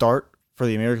 Oh. Start for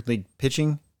the American League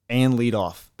pitching and lead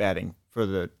off batting for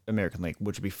the American League,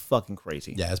 which would be fucking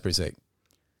crazy. Yeah, that's pretty sick.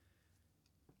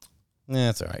 Yeah,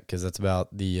 that's all right, because that's about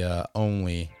the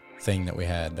only thing that we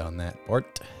had on that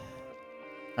part.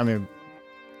 I mean,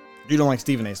 you don't like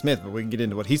Stephen A. Smith, but we can get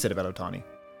into what he said about Ohtani.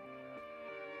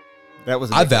 That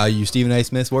was. I value Stephen A.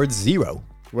 Smith's words 0.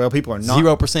 Well, people are not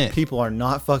 0%. People are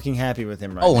not fucking happy with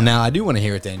him right now. now. Now I do want to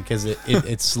hear it then, because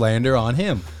it's slander on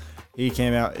him. He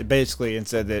came out basically and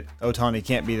said that Ohtani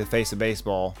can't be the face of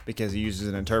baseball because he uses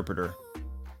an interpreter.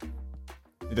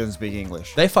 He doesn't speak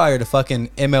English. They fired a fucking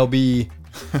MLB.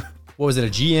 What was it? A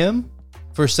GM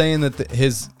for saying that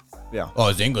his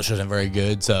English isn't very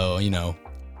good. So Yeah,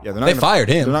 they fired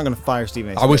him. They're not going to fire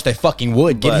Stephen A. Smith. I wish they fucking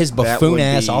would. Get his buffoon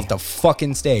ass off the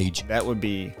fucking stage. That would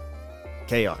be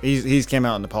chaos. He's came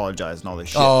out and apologized and all this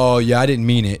shit. Oh, yeah, I didn't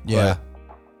mean it. Yeah.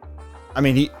 But, I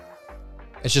mean,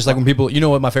 it's just like when people,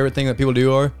 what my favorite thing that people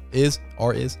do is,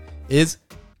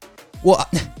 well,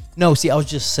 no, see, I was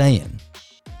just saying.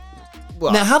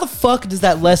 Well, now, how the fuck does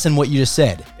that lessen what you just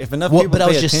said? If enough people but I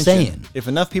was just saying. If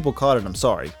enough people caught it, I'm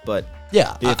sorry, but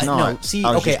yeah, if not, no, see,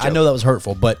 okay, I know that was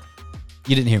hurtful, but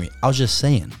you didn't hear me. I was just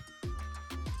saying.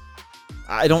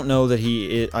 I don't know that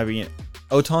he is. I mean,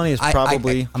 Ohtani is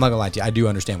probably. I'm not gonna lie to you. I do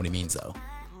understand what he means, though.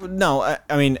 No,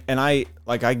 I mean, and I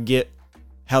get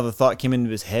how the thought came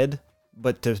into his head,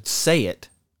 but to say it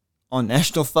on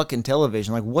national fucking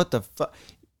television, like what the fuck?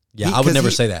 Yeah, I would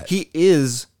never say that. He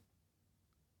is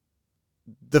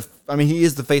he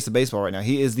is the face of baseball right now.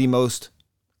 He is the most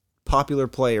popular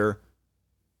player.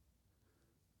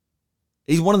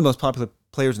 He's one of the most popular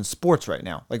players in sports right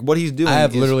now. Like what he's doing. I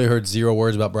have literally heard 0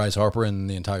 words about Bryce Harper in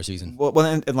the entire season. Well,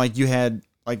 and like you had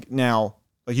now,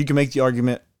 you can make the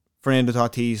argument Fernando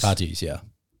Tatis. Yeah.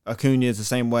 Acuna is the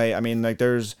same way. I mean,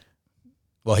 there's.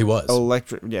 Well, he was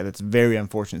electric. Yeah, that's a very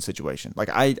unfortunate situation. Like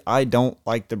I don't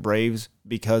like the Braves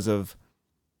because of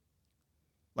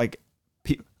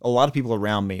a lot of people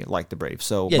around me like the Braves.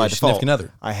 So by default,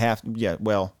 other. I have. Yeah,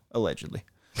 well, allegedly,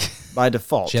 by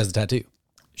default, she has a tattoo.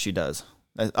 She does.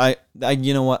 I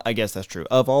you know what? I guess that's true.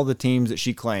 Of all the teams that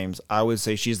she claims, I would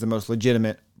say she's the most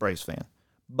legitimate Braves fan.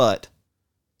 But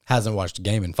Hasn't watched a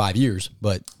game in 5 years,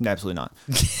 but Absolutely not.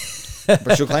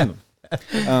 But she'll claim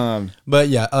them. But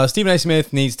yeah, Stephen A.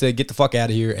 Smith needs to get the fuck out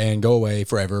of here and go away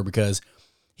forever because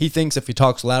he thinks if he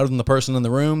talks louder than the person in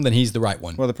the room, then he's the right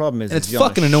one. Well, the problem is and it's he's on a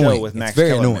fucking show annoying. with Max It's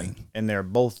very Kellerman, annoying. and they're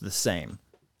both the same.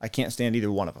 I can't stand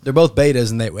either one of them. They're both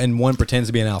betas, and one pretends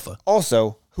to be an alpha.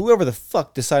 Also, whoever the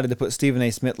fuck decided to put Stephen A.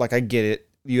 Smith, like I get it,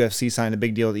 UFC signed a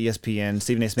big deal with ESPN.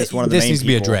 Stephen A. Smith's one of the main people. This needs to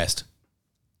be addressed.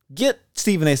 Get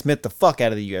Stephen A. Smith the fuck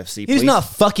out of the UFC, He please. does not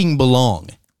fucking belong.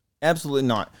 Absolutely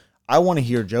not. I want to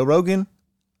hear Joe Rogan.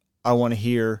 I want to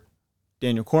hear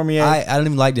Daniel Cormier. I don't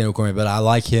even like Daniel Cormier, but I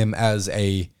like him as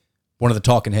one of the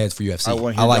talking heads for UFC. I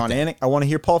want to hear John Anik. I want to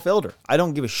hear Paul Felder. I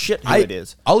don't give a shit who it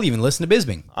is. I'll even listen to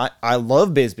Bisping. I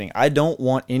love Bisping. I don't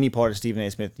want any part of Stephen A.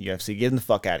 Smith in the UFC. Get him the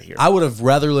fuck out of here. I would have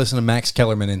rather listened to Max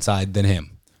Kellerman inside than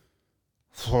him.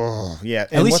 Yeah.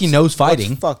 At least he knows fighting.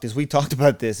 What's fucked is we talked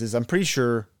about this. Is I'm pretty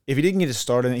sure if he didn't get his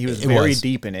start in it, he was very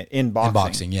deep in it in boxing. In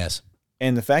boxing, yes.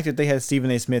 And the fact that they had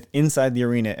Stephen A. Smith inside the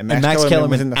arena and Max Kellerman Kellerman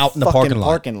was in the out in the fucking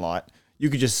parking lot. you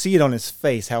could just see it on his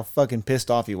face how fucking pissed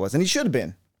off he was, and he should have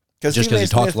been. Just because he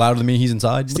talks louder than me, he's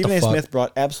inside. Stephen A. Smith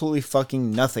brought absolutely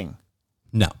fucking nothing.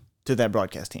 No. To that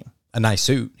broadcast team. A nice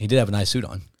suit. He did have a nice suit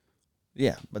on.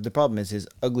 Yeah, but the problem is his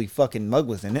ugly fucking mug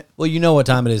was in it. Well, you know what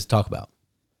time it is to talk about.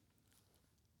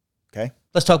 Okay.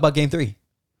 Let's talk about Game 3.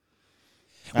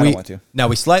 I don't want to. Now,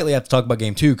 we slightly have to talk about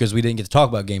Game 2 because we didn't get to talk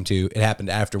about Game 2. It happened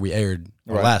after we aired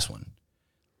our last one.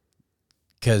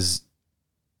 Because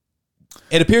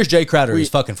it appears Jay Crowder is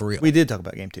fucking for real. We did talk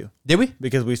about Game 2. Did we?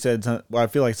 Because we said, I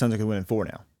feel like Suns are going to win in 4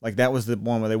 now. Like, that was the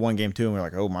one where they won Game 2, and we're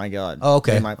like, oh my God. Oh,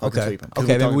 okay. They might fucking sweep them.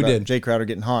 Okay, maybe we did. Jay Crowder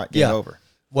getting hot, game over.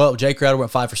 Well, Jay Crowder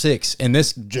went 5 for 6 in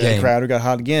this Jay game. Crowder got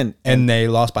hot again. And they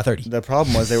lost by 30. The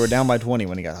problem was they were down by 20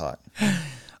 when he got hot.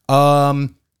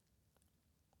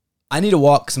 I need to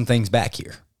walk some things back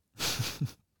here.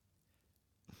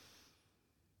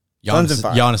 Suns in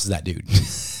 5. Giannis is that dude.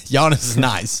 Giannis is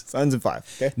nice. Suns in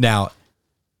 5. Okay. Now,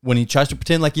 when he tries to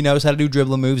pretend like he knows how to do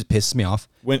dribbling moves, it pisses me off.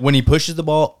 When he pushes the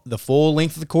ball the full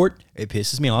length of the court, it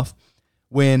pisses me off.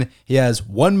 When he has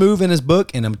one move in his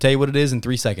book, and I'm going to tell you what it is in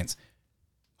 3 seconds.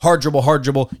 Hard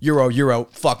dribble, Euro,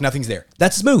 fuck, nothing's there.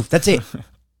 That's his move. That's it.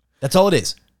 That's all it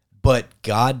is. But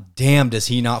god damn, does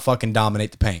he not fucking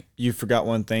dominate the paint. You forgot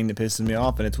one thing that pisses me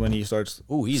off, and it's when he starts...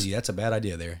 Ooh, easy. That's a bad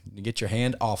idea there. Get your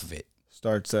hand off of it.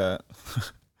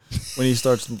 When he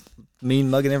starts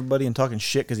mean mugging everybody and talking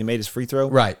shit because he made his free throw.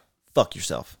 Right. Fuck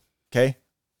yourself. Okay?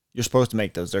 You're supposed to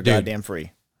make those. They're goddamn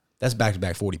free. That's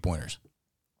back-to-back 40-pointers.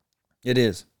 It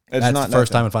is. That's the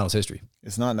first time in finals history.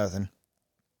 It's not nothing.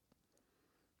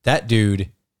 That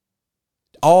dude,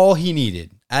 all he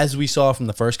needed, as we saw from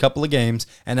the first couple of games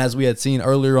and as we had seen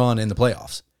earlier on in the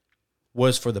playoffs,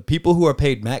 was for the people who are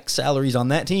paid max salaries on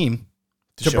that team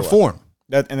to perform.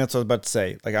 And that's what I was about to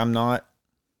say. Like, I'm not...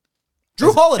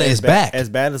 Drew Holiday is back. As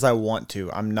bad as I want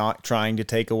to, I'm not trying to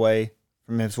take away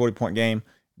from his 40-point game.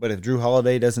 But if Drew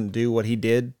Holiday doesn't do what he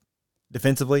did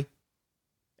defensively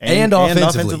and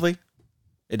offensively,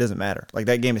 it doesn't matter. Like,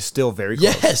 that game is still very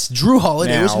close. Yes, Drew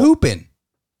Holiday was hooping.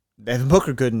 Devin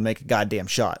Booker couldn't make a goddamn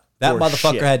shot. That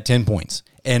motherfucker had 10 points.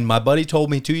 And my buddy told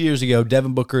me 2 years ago,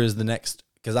 Devin Booker is the next,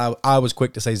 because I was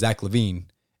quick to say Zach LaVine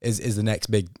is the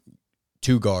next big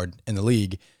 2 guard in the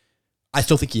league. I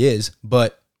still think he is,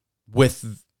 but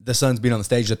with the Suns being on the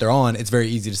stage that they're on, it's very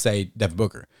easy to say Devin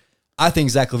Booker. I think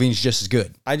Zach LaVine's just as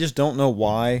good. I just don't know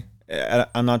why.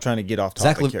 I'm not trying to get off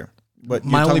topic here. But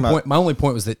my only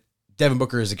point was that Devin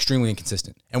Booker is extremely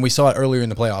inconsistent. And we saw it earlier in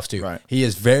the playoffs too. Right. He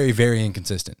is very, very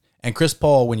inconsistent. And Chris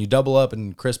Paul, when you double up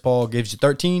and Chris Paul gives you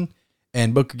 13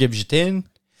 and Booker gives you 10,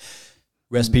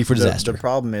 recipe for disaster. The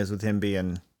problem is with him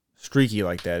being streaky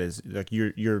like that is like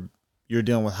you're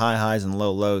dealing with high highs and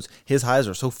low lows. His highs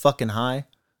are so fucking high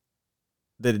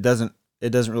that it doesn't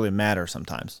really matter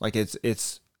sometimes. Like it's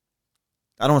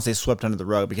I don't want to say swept under the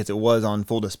rug because it was on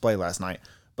full display last night,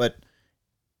 but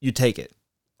you take it.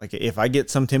 Like if I get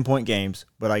some 10-point games,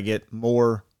 but I get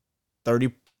more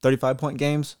 30, 35-point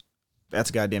games, that's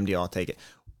a goddamn deal. I'll take it.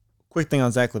 Quick thing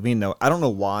on Zach LaVine, though. I don't know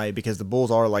why, because the Bulls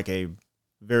are like a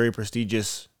very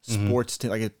prestigious sports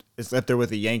team. Like it's up there with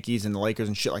the Yankees and the Lakers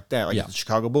and shit like that, like the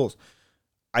Chicago Bulls.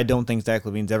 I don't think Zach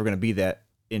LaVine's ever going to be that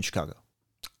in Chicago.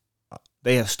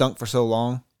 They have stunk for so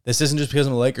long. This isn't just because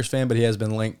I'm a Lakers fan, but he has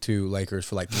been linked to Lakers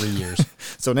for like 3 years.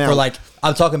 So now,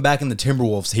 I'm talking back in the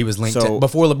Timberwolves, he was linked to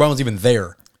before LeBron was even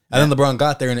there. And then LeBron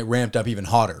got there and it ramped up even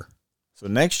hotter. So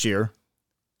next year,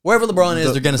 wherever LeBron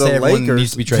is, they're going to say everyone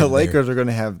needs to be traded. The Lakers are going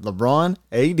to have LeBron,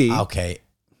 AD. Okay.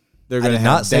 They're going to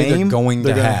have Dame. They're going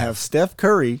to have Steph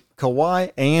Curry,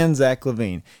 Kawhi, and Zach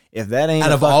LaVine. If that ain't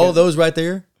out of all of those right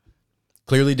there,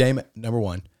 clearly Dame number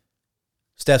 1.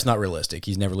 Steph's not realistic.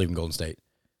 He's never leaving Golden State.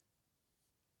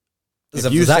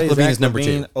 If you Zach say LaVine Zach is number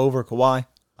LaVine 2 over Kawhi,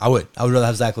 I would rather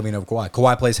have Zach LaVine over Kawhi.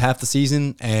 Kawhi plays half the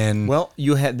season, and well,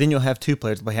 then you'll have 2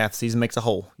 players play half the season, makes a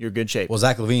whole. You're in good shape. well,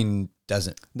 Zach LaVine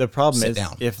doesn't. The problem sit is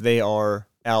down. if they are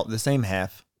out the same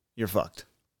half, you're fucked.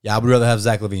 Yeah, I would rather have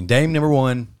Zach LaVine. Dame number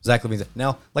 1. Zach LaVine's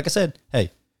now. Like I said,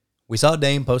 hey, we saw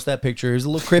Dame post that picture. It was a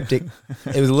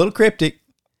little cryptic.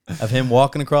 Of him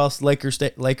walking across Lakers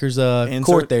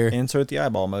court there. Insert the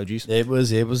eyeball emojis. It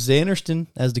was interesting,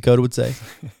 as Dakota would say.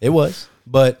 It was,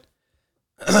 but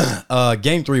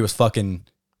game 3 was fucking.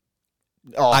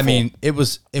 Awful. I mean, it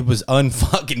was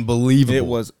unfucking believable. It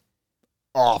was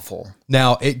awful.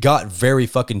 Now it got very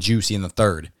fucking juicy in the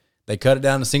third. They cut it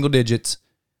down to single digits,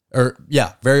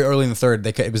 very early in the third.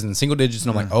 It was in single digits, and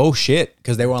I'm like, oh shit,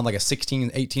 because they were on like a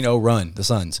 18-0 run. The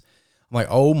Suns. I'm like,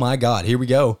 oh my god, here we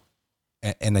go,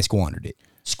 and they squandered it.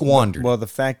 Well, the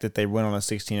fact that they went on a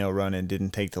 16-0 run and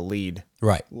didn't take the lead,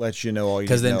 right, lets you know all you.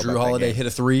 Because then Drew Holiday hit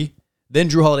a 3. Then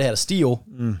Drew Holiday had a steal,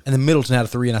 and then Middleton had a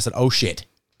 3, and I said, oh shit.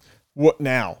 What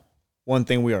now? One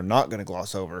thing we are not going to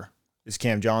gloss over is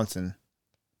Cam Johnson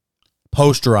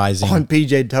posterizing on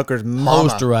PJ Tucker's mama.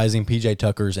 Posterizing PJ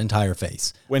Tucker's entire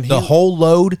face. When the whole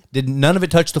load none of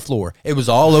it touched the floor. It was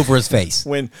all over his face.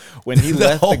 when he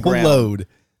left whole the ground, load.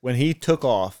 When he took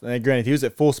off, and granted he was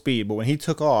at full speed, but when he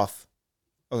took off,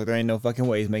 I was like, there ain't no fucking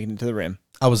way he's making it to the rim.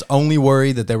 I was only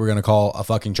worried that they were going to call a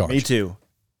fucking charge. Me too.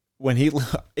 When he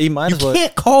might you as well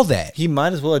can't call that. He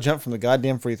might as well have jumped from the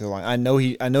goddamn free throw line. I know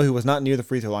he was not near the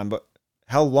free throw line, but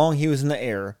how long he was in the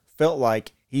air felt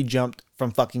like he jumped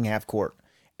from fucking half court.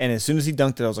 And as soon as he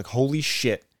dunked it, I was like, holy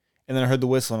shit. And then I heard the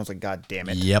whistle, and I was like, God damn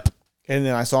it. Yep. And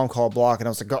then I saw him call a block, and I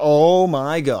was like, oh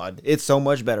my God. It's so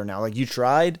much better now. Like, you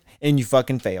tried, and you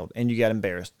fucking failed, and you got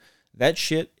embarrassed. That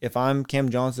shit, if I'm Cam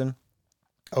Johnson,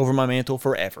 over my mantle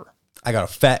forever. I got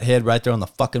a fat head right there on the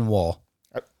fucking wall.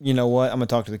 You know what? I'm going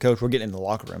to talk to the coach. We're getting in the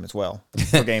locker room as well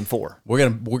for game 4. We're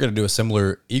gonna do a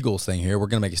similar Eagles thing here. We're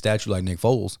going to make a statue like Nick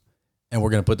Foles, and we're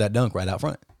going to put that dunk right out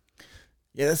front.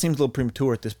 Yeah, that seems a little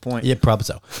premature at this point. Yeah, probably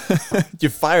so. You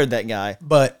fired that guy.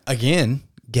 But again,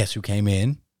 guess who came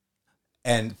in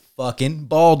and fucking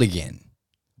balled again?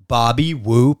 Bobby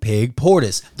Woo Pig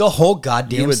Portis. The whole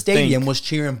goddamn stadium was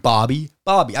cheering Bobby.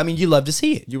 I mean, you love to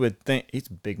see it. You would think he's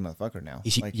a big motherfucker now.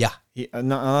 Yeah.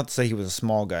 Not to say he was a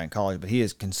small guy in college, but he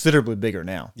is considerably bigger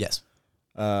now. Yes.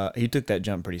 He took that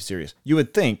jump pretty serious. You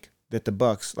would think that the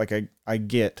Bucks, like I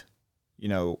get,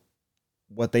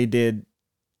 what they did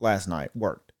last night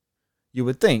worked. You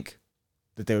would think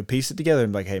that they would piece it together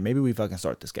and be like, hey, maybe we fucking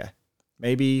start this guy.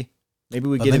 Maybe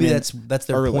we get him in. That's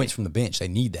their early. points from the bench. They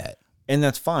need that. And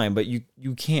that's fine, but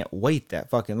you can't wait that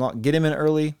fucking long. Get him in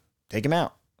early, take him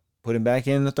out. Put him back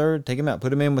in the third, take him out.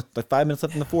 Put him in with like 5 minutes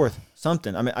left in the fourth.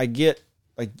 Something. I mean, I get,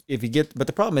 like, but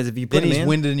the problem is if you put him in. Then he's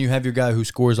winded and you have your guy who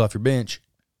scores off your bench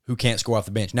who can't score off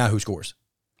the bench. Now who scores?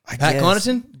 Pat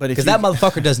Connaughton? Because that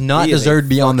motherfucker does not deserve to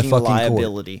be on the fucking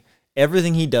liability. Court.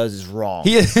 Everything he does is wrong.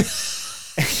 He is.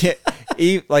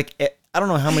 I don't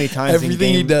know how many times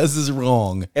everything he does is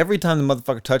wrong. Every time the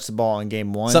motherfucker touched the ball in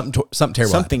game 1, something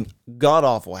terrible. Something god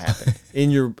awful happened.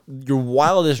 In your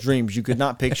wildest dreams, you could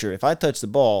not picture, if I touch the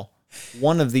ball,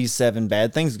 one of these 7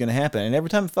 bad things is going to happen. And every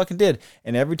time it fucking did.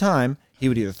 And every time he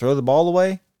would either throw the ball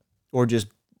away or just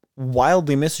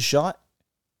wildly miss a shot.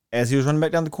 As he was running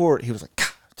back down the court, he was like,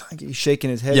 he's shaking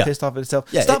his head, pissed off at himself.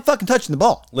 Yeah, Stop fucking touching the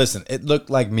ball. Listen, it looked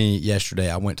like me yesterday.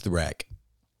 I went to the rack,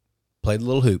 played a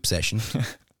little hoop session.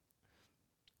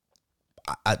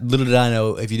 Little did I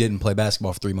know, if you didn't play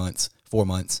basketball for 3 months, 4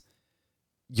 months,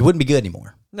 you wouldn't be good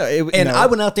anymore. I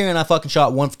went out there and I fucking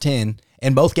shot 1 for 10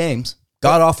 in both games.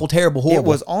 God awful, terrible, horrible. It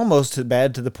was almost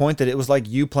bad to the point that it was like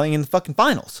you playing in the fucking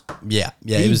finals. Yeah.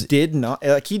 He did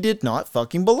not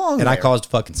fucking belong and there. I caused a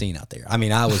fucking scene out there. I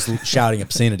mean, I was shouting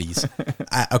obscenities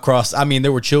across. I mean,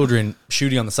 there were children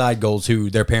shooting on the side goals who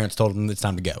their parents told them it's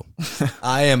time to go.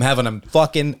 I am having a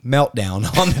fucking meltdown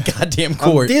on the goddamn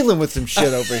court. I'm dealing with some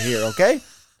shit over here, okay?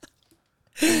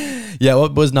 Yeah, well,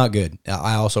 it was not good.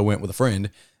 I also went with a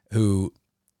friend who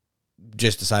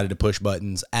just decided to push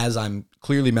buttons as I'm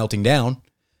clearly melting down,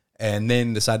 and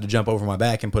then decided to jump over my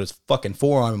back and put his fucking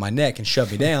forearm in my neck and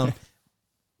shove me down.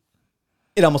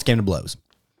 It almost came to blows.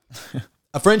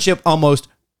 A friendship almost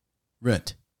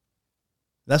ruined.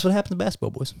 That's what happens in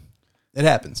basketball, boys. It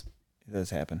happens. It does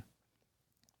happen.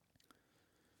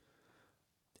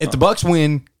 If the Bucks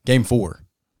win game 4.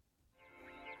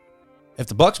 If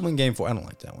the Bucks win game 4, I don't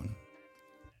like that one.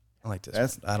 I like this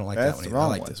one. I don't like that one either. I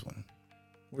like this one.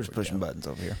 We're just pushing buttons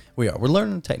over here. We are. We're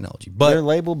learning technology. But they're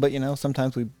labeled, but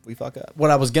sometimes we fuck up.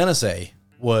 What I was going to say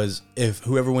was if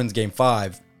whoever wins game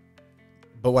 5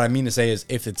 But what I mean to say is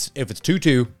if it's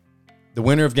 2-2, the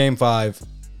winner of Game 5,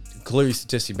 clearly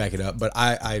statistics back it up, but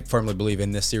I firmly believe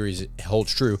in this series it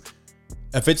holds true.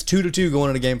 If it's 2-2 going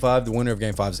into Game 5, the winner of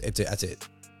Game 5 that's it.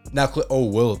 Now,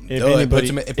 it puts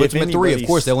them at 3. Of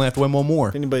course, they only have to win one more.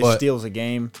 If anybody steals a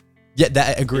game,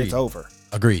 agreed. It's over.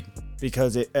 Agreed.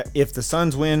 Because if the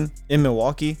Suns win in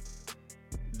Milwaukee,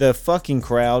 the fucking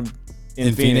crowd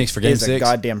in Phoenix for Game is 6? a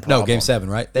goddamn problem. No, Game 7,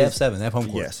 right? They have 7. They have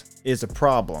home court. Yes, it's a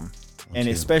problem. And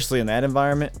especially in that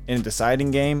environment, in a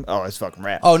deciding game, it's fucking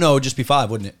rap. Oh, no, it'd just be 5,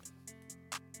 wouldn't it?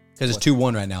 Because it's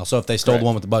 2-1 right now. So if they stole the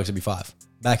one with the Bucks, it'd be 5.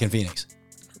 Back in Phoenix.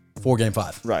 4 Game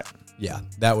 5. Right. Yeah,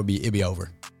 it'd be over.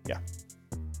 Yeah.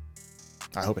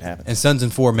 I hope it happens. And Suns in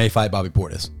 4 may fight Bobby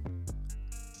Portis.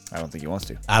 I don't think he wants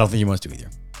to. I don't think he wants to either.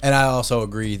 And I also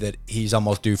agree that he's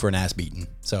almost due for an ass beating.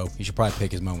 So he should probably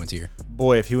pick his moments here.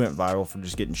 Boy, if he went viral for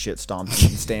just getting shit stomped in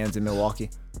stands in Milwaukee.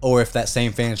 Or if that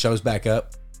same fan shows back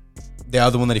up, the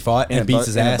other one that he fought, and beats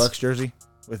his ass. In a Bucks jersey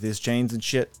with his chains and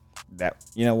shit. That,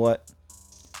 you know what?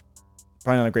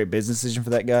 Probably not a great business decision for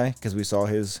that guy because we saw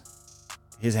his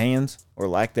hands or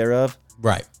lack thereof.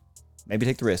 Right. Maybe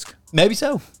take the risk. Maybe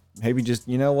so. Maybe just,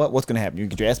 you know what? What's going to happen? You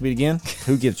get your ass beat again?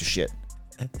 Who gives a shit?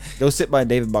 Go sit by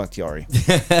David Bakhtiari.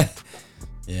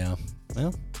 Yeah.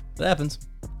 Well, that happens.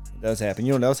 It does happen.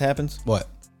 You know what else happens? What?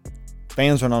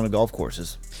 Fans run on the golf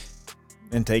courses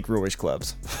and take Rory's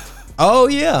clubs. Oh,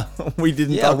 yeah. We did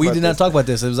not talk about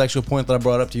this. It was actually a point that I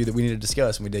brought up to you that we needed to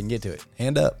discuss, and we didn't get to it.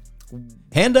 Hand up.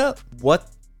 Hand up. What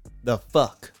the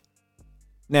fuck?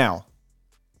 Now,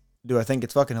 do I think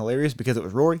it's fucking hilarious because it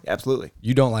was Rory? Absolutely.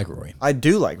 You don't like Rory. I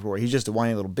do like Rory. He's just a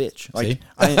whiny little bitch. Like, see?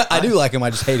 I do like him. I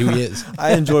just hate who he is.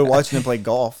 I enjoy watching him play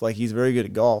golf. Like, he's very good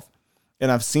at golf. And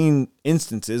I've seen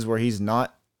instances where he's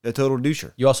not a total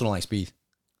doucher. You also don't like Spieth.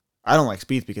 I don't like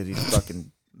Spieth because he's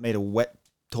fucking made of wet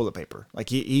toilet paper. Like,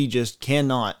 he just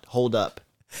cannot hold up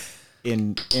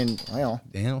in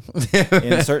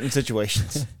certain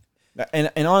situations.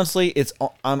 And honestly,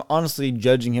 I'm honestly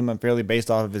judging him unfairly based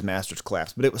off of his Masters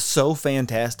collapse. But it was so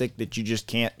fantastic that you just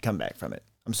can't come back from it.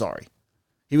 I'm sorry.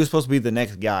 He was supposed to be the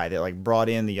next guy that like brought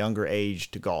in the younger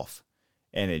age to golf,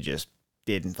 and it just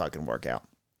didn't fucking work out.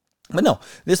 But no,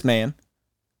 this man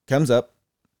comes up,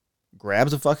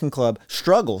 grabs a fucking club,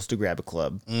 struggles to grab a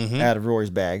club out of Rory's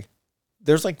bag.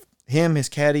 There's like him, his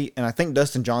caddy, and I think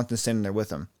Dustin Johnson standing there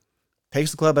with him.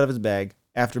 Takes the club out of his bag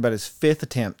after about his 5th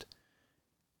attempt.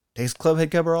 Takes the club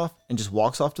head cover off and just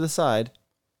walks off to the side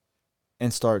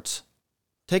and starts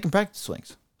taking practice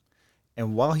swings.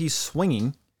 And while he's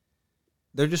swinging,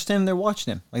 they're just standing there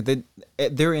watching him. Like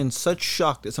they're in such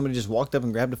shock that somebody just walked up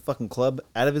and grabbed a fucking club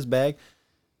out of his bag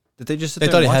that they just sit they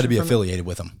there thought and he watch had to him be from affiliated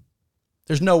with him.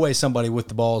 There's no way somebody with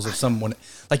the balls of someone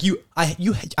like you.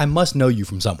 I must know you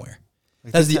from somewhere.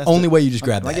 Like, that's the only way you just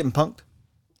grab am that. I getting punked?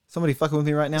 Somebody fucking with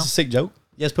me right now? It's a sick joke.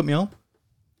 You guys put me on.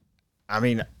 I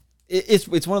mean,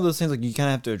 it's one of those things like you kind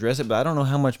of have to address it, but I don't know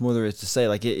how much more there is to say.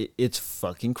 Like it's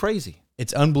fucking crazy.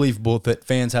 It's unbelievable that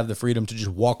fans have the freedom to just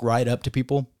walk right up to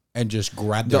people and just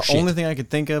grab their shit. The only thing I could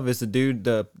think of is the dude,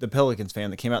 the Pelicans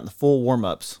fan that came out in the full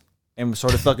warm-ups and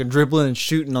started fucking dribbling and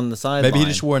shooting on the sideline. Maybe he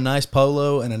just wore a nice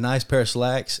polo and a nice pair of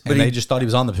slacks, and they just thought he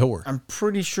was on the tour. I'm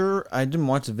pretty sure, I didn't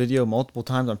watch the video multiple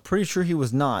times, I'm pretty sure he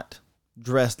was not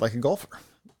dressed like a golfer.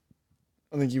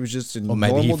 I think he was just a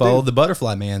maybe he followed the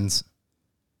butterfly man's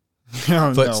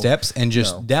footsteps and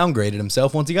just downgraded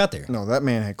himself once he got there. No, that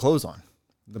man had clothes on.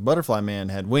 The butterfly man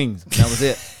had wings, and that was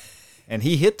it. And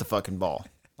he hit the fucking ball.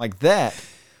 Like that,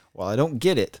 while I don't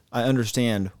get it, I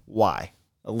understand why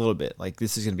a little bit. Like,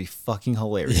 this is going to be fucking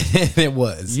hilarious. It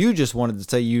was. You just wanted to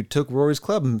say you took Rory's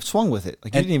club and swung with it.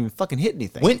 Like, you didn't even fucking hit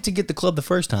anything. Went to get the club the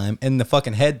first time, and the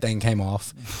fucking head thing came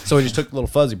off. So he just took the little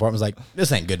fuzzy part and was like,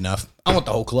 this ain't good enough. I want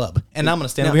the whole club. And I'm going to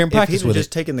stand over here and practice with it. If he'd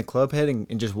just taken the club head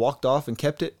and just walked off and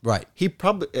kept it, right? He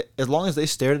probably, as long as they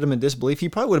stared at him in disbelief, he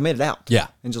probably would have made it out. Yeah.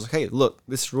 And just like, hey, look,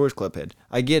 this is Rory's club head.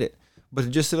 I get it. But to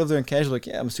just sit over there and casually like,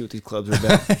 yeah, I'm going to see what these clubs are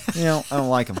about. You know, I don't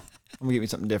like them. I'm going to get me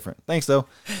something different. Thanks, though.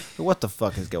 But what the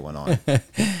fuck is going on?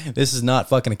 This is not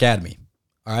fucking Academy.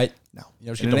 All right? No. You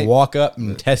don't get to walk up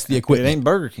and test the equipment. It ain't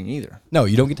Burger King either. No,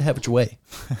 you don't get to have it your way.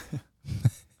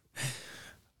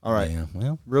 All right. Yeah,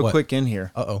 well, real quick in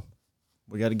here. Uh-oh.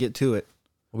 We got to get to it.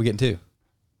 What are we getting to?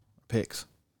 Picks.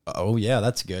 Oh, yeah,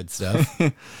 that's good stuff.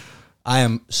 I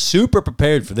am super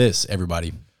prepared for this,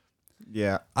 everybody.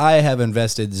 Yeah. I have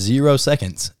invested 0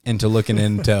 seconds into looking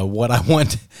into what I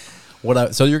want.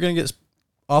 So you're going to get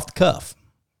off the cuff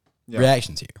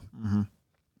reactions here. Mm-hmm.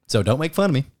 So don't make fun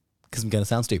of me because I'm going to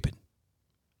sound stupid.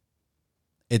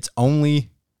 It's only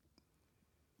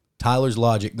Tyler's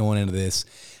logic going into this.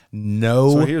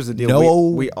 No. So here's the deal. No.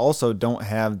 We also don't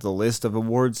have the list of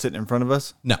awards sitting in front of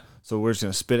us. No. So we're just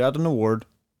going to spit out an award,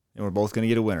 and we're both going to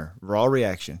get a winner. Raw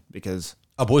reaction, because...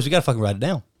 Oh, boys, we got to fucking write it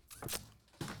down.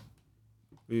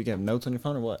 You have notes on your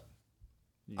phone or what?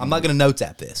 I'm not going to notes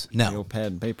at this. No. Your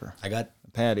pad and paper. I got...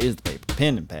 Pad is the paper.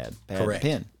 Pen and pad. Pad Correct.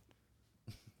 and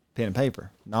pen. Pen and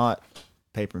paper. Not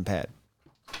paper and pad.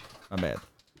 My bad.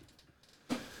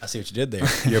 I see what you did there.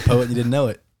 You're a poet and you didn't know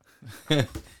it.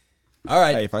 All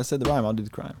right. Hey, if I said the rhyme, I'll do the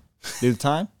crime. Do the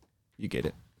time? You get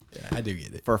it. Yeah, I do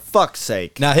get it. For fuck's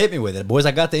sake. Now hit me with it, boys.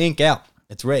 I got the ink out.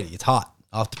 It's ready. It's hot.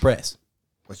 Off the press.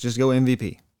 Let's just go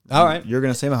MVP. All right. You're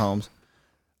going to say Mahomes.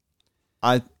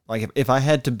 If I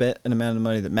had to bet an amount of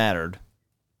money that mattered,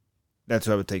 that's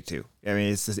what I would take too. I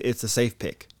mean, it's a safe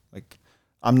pick. Like,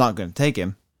 I'm not going to take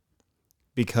him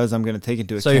because I'm going to take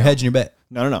into account. So you're hedging your bet.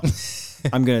 No.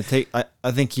 I'm going to take,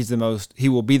 I think he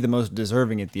will be the most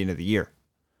deserving at the end of the year.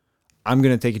 I'm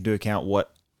going to take into account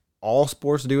what all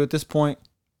sports do at this point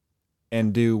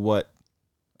and do what.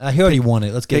 He already won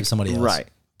it. Let's give it to somebody else. Right.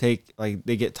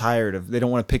 They get tired of, they don't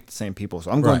want to pick the same people.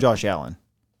 So I'm going Josh Allen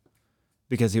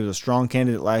because he was a strong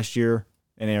candidate last year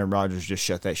and Aaron Rodgers just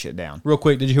shut that shit down. Real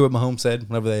quick, did you hear what Mahomes said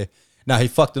whenever they... Now, he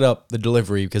fucked it up, the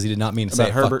delivery, because he did not mean to say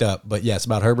it fucked up. But yes,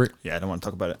 about Herbert. Yeah, I don't want to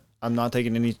talk about it. I'm not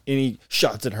taking any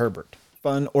shots at Herbert,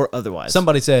 fun or otherwise.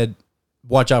 Somebody said,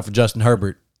 watch out for Justin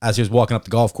Herbert as he was walking up the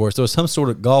golf course. There was some sort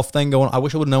of golf thing going on. I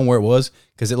wish I would have known where it was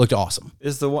because it looked awesome.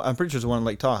 It's the one, I'm pretty sure it's the one in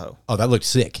Lake Tahoe. Oh, that looked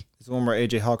sick. It's the one where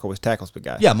A.J. Hawk always tackles the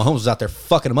guy. Yeah, Mahomes was out there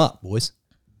fucking him up, boys.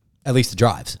 At least the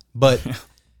drives. But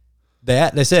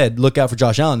they said, look out for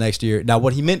Josh Allen next year. Now,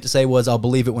 what he meant to say was, I'll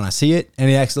believe it when I see it. And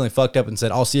he accidentally fucked up and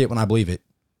said, I'll see it when I believe it.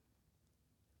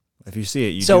 If you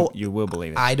see it, you will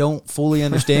believe it. I don't fully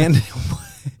understand.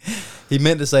 He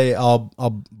meant to say, I'll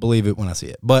believe it when I see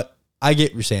it. But I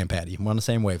get what you're saying, Patty. We're on the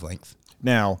same wavelength.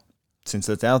 Now, since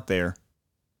it's out there,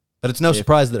 but it's no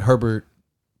surprise that Herbert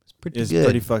is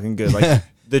pretty fucking good. Like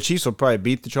the Chiefs will probably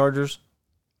beat the Chargers,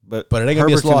 but it ain't gonna Herbert's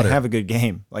be a slaughter. Gonna have a good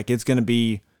game. Like it's gonna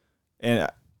be, and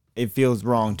it feels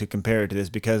wrong to compare it to this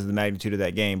because of the magnitude of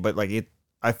that game. But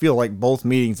I feel like both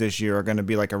meetings this year are gonna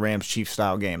be like a Rams-Chiefs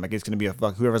style game. Like it's gonna be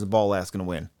whoever has the ball last gonna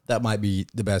win. That might be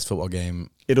the best football game.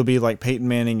 It'll be like Peyton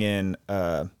Manning and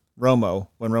Romo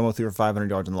when Romo threw for 500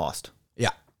 yards and lost.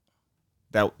 Yeah,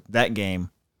 that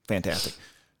game, fantastic.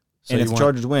 So and if the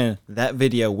Chargers win, that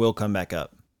video will come back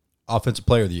up. Offensive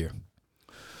Player of the Year.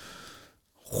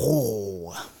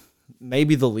 Oh,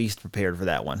 maybe the least prepared for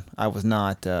that one. I was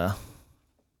not. The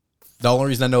only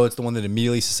reason I know it's the one that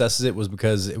immediately assesses it was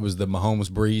because it was the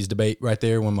Mahomes-Breeze debate right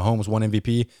there when Mahomes won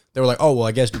MVP. They were like, oh, well,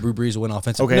 I guess Drew Brees will win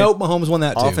offensive. Okay. Nope, Mahomes won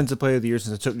that too. Offensive Player of the Year,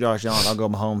 since I took Josh Allen, I'll go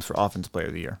Mahomes for Offensive Player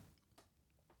of the Year.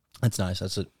 That's nice.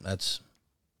 That's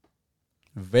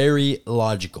very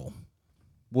logical.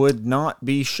 Would not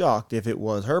be shocked if it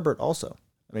was Herbert also.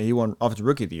 I mean, he won Offensive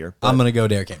Rookie of the Year. I'm going to go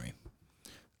Derrick Henry.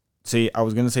 See, I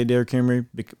was going to say Derrick Henry,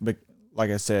 but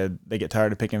like I said, they get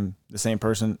tired of picking the same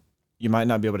person. You might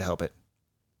not be able to help it.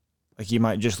 Like, you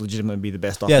might just legitimately be the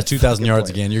best offensive. Yeah, 2,000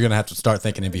 yards player. again. You're going to have to start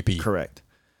thinking MVP. Correct.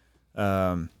 You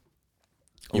want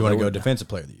to go Defensive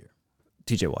Player of the Year?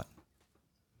 TJ Watt.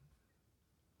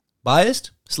 Biased?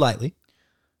 Slightly.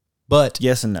 But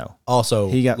yes and no. Also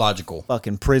he got logical.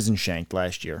 Fucking prison shanked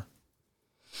last year.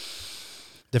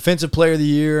 Defensive Player of the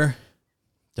Year.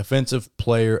 Defensive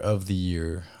Player of the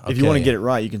Year. Okay. If you want to get it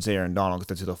right, you can say Aaron Donald because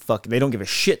that's who the fuck they don't give a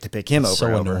shit to pick him over.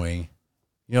 So annoying.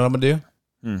 You know what I'm gonna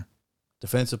do?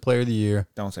 Defensive Player of the Year.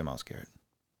 Don't say Myles Garrett.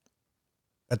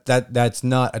 That's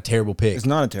not a terrible pick. It's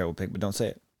not a terrible pick, but don't say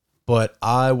it. But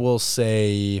I will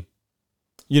say,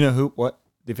 you know who? What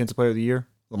Defensive Player of the Year?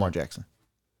 Lamar Jackson.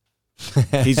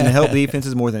 He's gonna help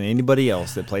defenses more than anybody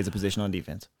else that plays a position on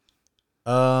defense.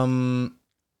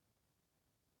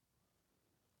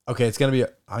 Okay, it's gonna be.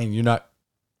 You're not.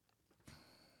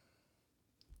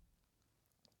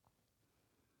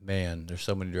 Man, there's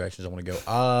so many directions I want to go.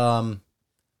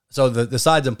 So the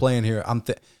sides I'm playing here,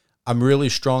 I'm really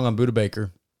strong on Budda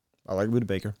Baker. I like Budda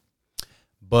Baker,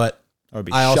 but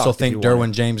I also think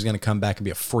Derwin James is going to come back and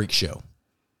be a freak show.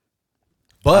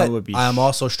 But I am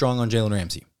also strong on Jalen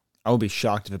Ramsey. I would be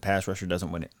shocked if a pass rusher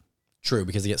doesn't win it. True,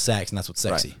 because he gets sacks, and that's what's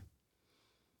sexy. Right.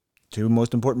 Two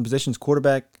most important positions,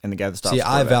 quarterback and the guy that stops. See,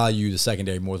 I value the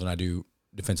secondary more than I do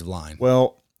defensive line.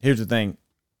 Well, here's the thing.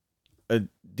 A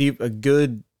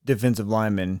good defensive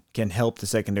lineman can help the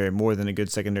secondary more than a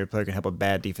good secondary player can help a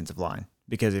bad defensive line.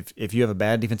 Because if you have a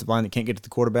bad defensive line that can't get to the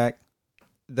quarterback,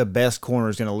 the best corner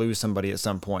is going to lose somebody at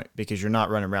some point because you're not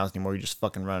running routes anymore. You're just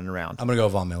fucking running around. I'm going to go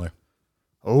Von Miller.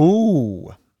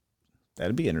 Oh,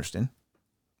 that'd be interesting.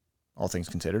 All things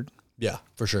considered. Yeah,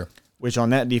 for sure. which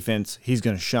on that defense, he's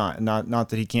going to shine. Not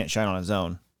that he can't shine on his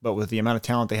own, but with the amount of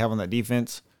talent they have on that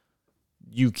defense,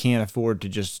 you can't afford to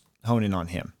just hone in on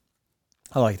him.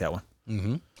 I like that one.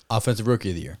 Mm-hmm. Offensive Rookie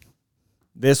of the Year.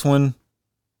 This one,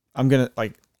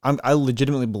 I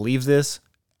legitimately believe this,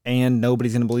 and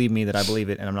nobody's going to believe me that I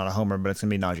believe it, and I'm not a homer, but it's going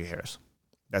to be Najee Harris.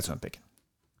 That's what I'm picking.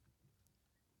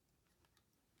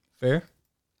 Fair.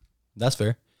 That's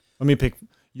fair. Let me pick.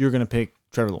 You're going to pick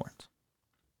Trevor Lawrence.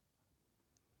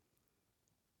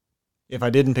 If I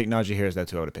didn't pick Najee Harris,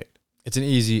 that's who I would have picked. It's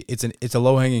a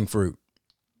low-hanging fruit.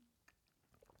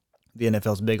 The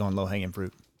NFL's big on low-hanging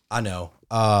fruit. I know.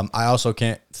 I also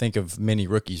can't think of many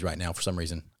rookies right now for some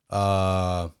reason.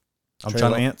 I'm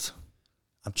trying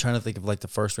to think of like the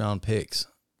first round picks.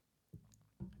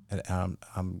 And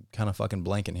I'm kind of fucking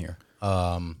blanking here.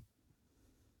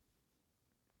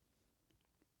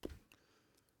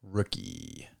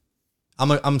 Rookie.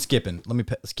 I'm skipping. Let me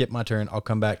skip my turn. I'll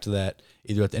come back to that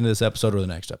either at the end of this episode or the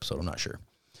next episode. I'm not sure.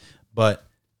 But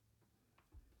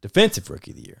defensive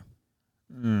Rookie of the Year.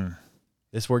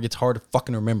 This is where it gets hard to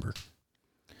fucking remember.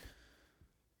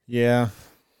 Yeah.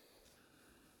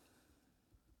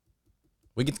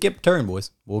 We can skip a turn,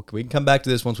 boys. We can come back to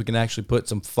this once we can actually put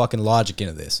some fucking logic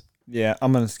into this. Yeah,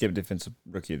 I'm gonna skip defensive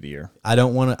Rookie of the Year. I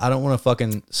don't want to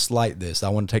fucking slight this. I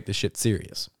want to take this shit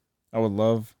serious. I would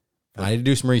love. I need to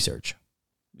do some research.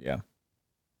 Yeah.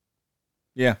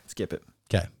 Yeah, skip it.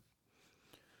 Okay.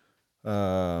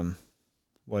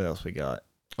 What else we got?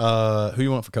 Who do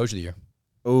you want for Coach of the Year?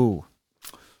 Oh.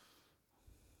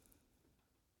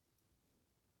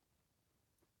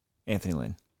 Anthony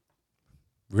Lynn.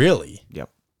 Really? Yep.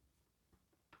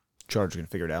 Chargers gonna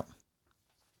figure it out.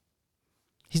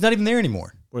 He's not even there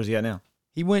anymore. Where's he at now?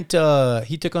 He went.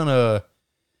 He took on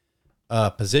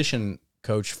a position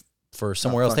coach for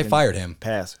somewhere else. They fired him.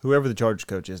 Pass. Whoever the Chargers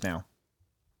coach is now.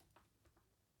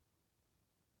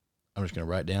 I'm just gonna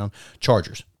write down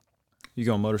Chargers. You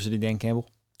going Motor City Dan Campbell?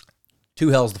 Two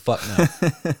hells the fuck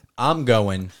no. I'm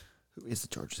going. Who is the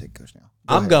Chargers head coach now?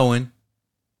 I'm going.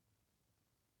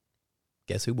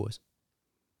 Guess who, boys?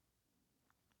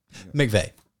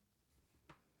 McVay.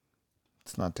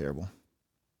 It's not terrible.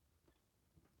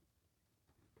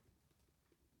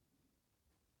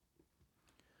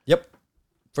 Yep,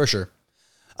 for sure.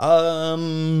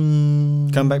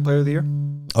 Comeback player of the year?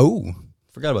 Oh,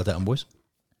 forgot about that one, boys.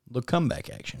 Little comeback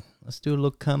action. Let's do a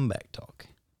little comeback talk.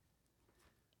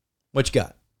 What you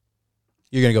got?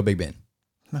 You're going to go Big Ben.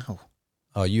 No.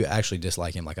 Oh, you actually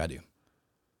dislike him like I do.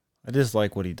 I just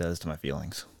like what he does to my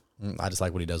feelings. I just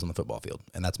like what he does on the football field,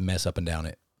 and that's mess up and down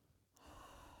it.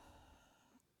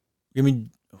 Give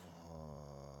me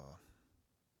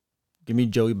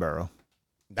Joey Burrow.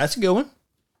 That's a good one.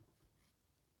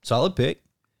 Solid pick.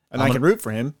 And I can root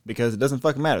for him because it doesn't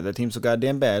fucking matter. That team's so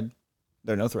goddamn bad.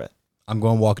 They're no threat. I'm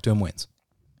going to walk it to him wins.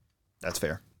 That's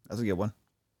fair. That's a good one.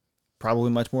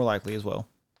 Probably much more likely as well.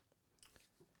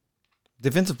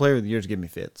 Defensive player of the year is giving me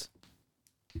fits.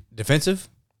 Defensive?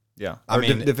 Yeah. I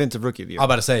mean, defensive rookie of the year. I'm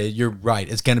about to say, you're right.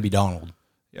 It's going to be Donald.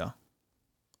 Yeah.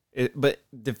 But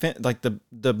like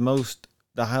the most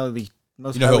highly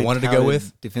most. You know who I wanted to go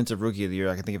with? Defensive rookie of the year.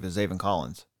 I can think of is Zaven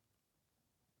Collins.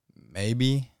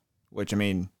 Maybe. Which I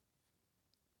mean,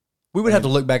 we would have to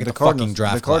look back at the fucking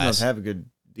draft. The Cardinals have a good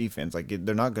defense. Like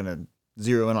they're not going to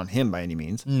zero in on him by any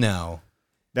means. No.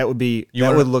 That would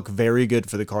would look very good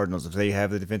for the Cardinals if they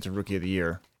have the defensive rookie of the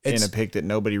year in a pick that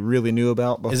nobody really knew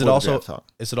about before the draft talk.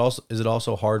 Is it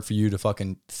also hard for you to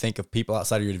fucking think of people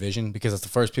outside of your division because it's the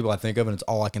first people I think of and it's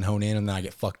all I can hone in and then I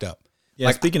get fucked up. Yeah,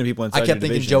 like, speaking of people inside, I kept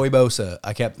thinking Joey Bosa.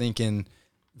 I kept thinking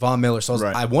Von Miller. So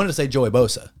I wanted to say Joey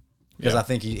Bosa because I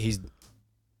think he's.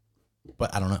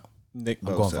 But I don't know. Nick Bosa.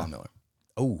 I'm going Von Miller.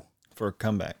 Oh, for a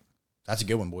comeback. That's a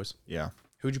good one, boys. Yeah.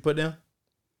 Who'd you put down?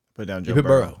 Put down Joe Joe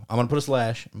Burrow. I'm going to put a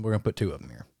slash, and we're going to put two of them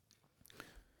here.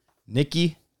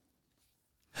 Nicky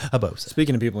Bosa.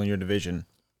 Speaking of people in your division,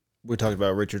 we talked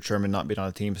about Richard Sherman not being on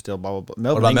a team still, blah, blah,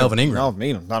 blah. What about Melvin Ingram? Melvin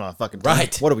Ingram's not on a fucking team.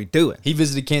 Right. What are we doing? He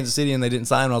visited Kansas City, and they didn't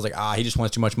sign him. I was like, he just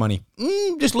wants too much money.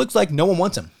 Just looks like no one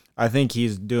wants him. I think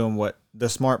he's doing what the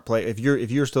smart play. If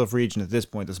you're still a free agent at this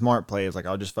point, the smart play is like,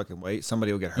 I'll just fucking wait.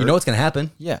 Somebody will get hurt. You know what's going to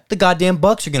happen? Yeah. The goddamn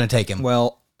Bucks are going to take him.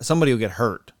 Well, somebody will get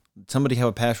hurt. Somebody have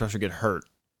a pass rusher get hurt.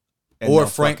 Or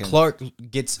Frank Clark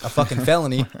gets a fucking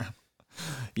felony.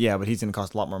 Yeah, but he's going to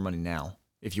cost a lot more money now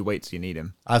if you wait till you need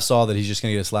him. I saw that he's just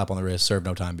going to get a slap on the wrist, serve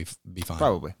no time, be fine.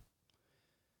 Probably.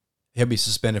 He'll be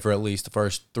suspended for at least the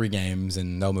first 3 games,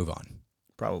 and they'll move on.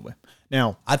 Probably.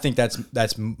 Now, I think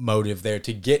that's motive there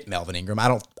to get Melvin Ingram.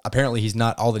 Apparently he's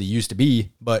not all that he used to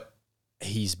be, but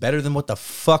he's better than what the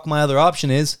fuck my other option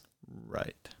is.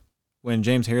 Right. when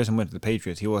James Harrison went to the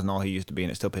Patriots, he wasn't all he used to be,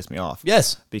 and it still pissed me off.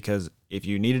 Yes. Because if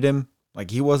you needed him, like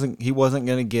he wasn't going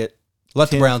to get. Let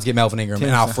the Browns get Melvin Ingram,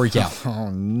 and I'll freak out. Oh,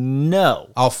 no.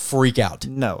 I'll freak out.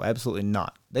 No, absolutely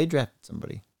not. They drafted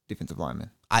somebody, defensive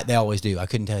lineman. They always do. I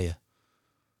couldn't tell you.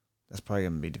 That's probably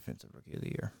going to be defensive rookie of the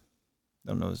year.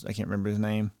 I can't remember his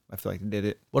name. I feel like they did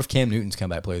it. What if Cam Newton's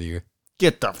comeback player of the year?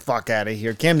 Get the fuck out of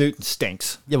here. Cam Newton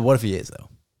stinks. Yeah, but what if he is, though?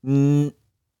 No,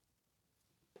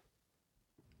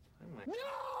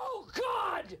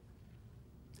 God!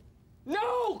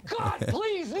 No, God,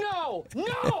 please, no!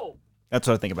 No! That's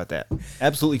what I think about that.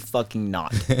 Absolutely fucking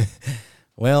not.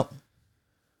 Well,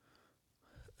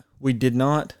 we did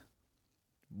not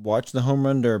watch the Home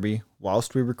Run Derby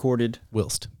whilst we recorded.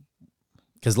 whilst.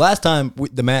 Because last time,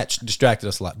 the match distracted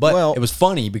us a lot. But Well, it was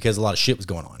funny because a lot of shit was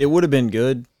going on. It would have been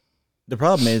good. The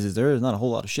problem is there is not a whole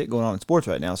lot of shit going on in sports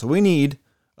right now. So we need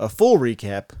a full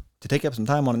recap to take up some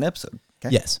time on an episode.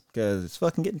 Okay? Yes. Because it's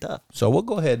fucking getting tough. So we'll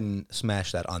go ahead and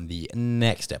smash that on the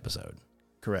next episode.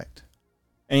 Correct.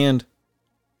 And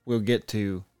we'll get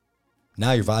to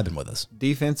Now you're vibing with us.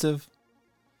 defensive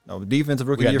rookie We of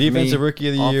got the year defensive for me. rookie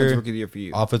of the Offensive year. rookie of the year for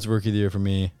you. Offensive rookie of the year for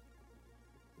me.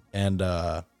 And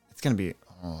It's going to be...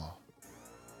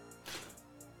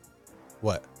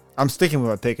 what? I'm sticking with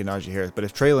my pick of Najee Harris, but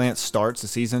if Trey Lance starts the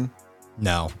season,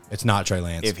 No, it's not Trey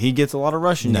Lance. if he gets a lot of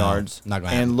rushing No, yards not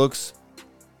gonna happen. and looks...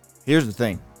 Here's the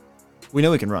thing. We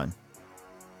know he can run.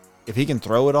 If he can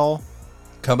throw it all...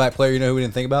 Comeback player, you know who we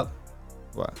didn't think about?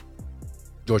 What?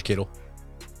 George Kittle.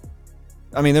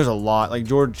 I mean, there's a lot. Like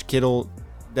George Kittle,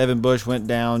 Devin Bush went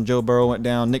down, Joe Burrow went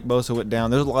down, Nick Bosa went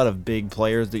down. There's a lot of big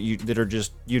players that are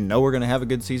just, we're going to have a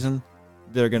good season.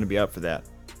 They're going to be up for that.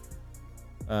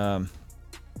 Yeah,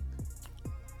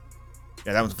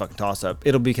 that was a fucking toss-up.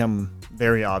 It'll become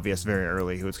very obvious very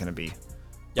early who it's going to be.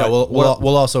 Yeah, But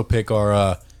we'll also pick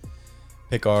our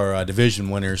division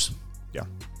winners. Yeah.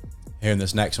 Here in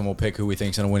this next one, we'll pick who we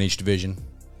think's going to win each division.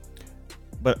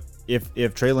 But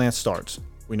if Trey Lance starts,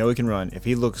 we know he can run. If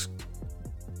he looks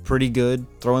pretty good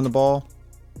throwing the ball,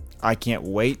 I can't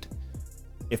wait.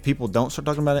 If people don't start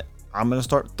talking about it, I'm going to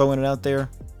start throwing it out there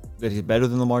that he's better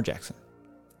than Lamar Jackson.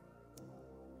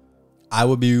 I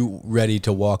would be ready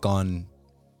to walk on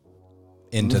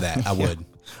into that. I would.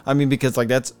 I mean, because like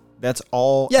that's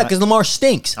all. Yeah, because Lamar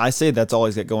stinks. I say that's all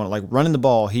he's got going. Like running the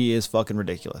ball, he is fucking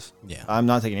ridiculous. Yeah. I'm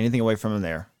not taking anything away from him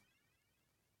there.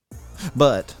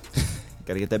 But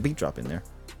got to get that beat drop in there.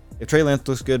 If Trey Lance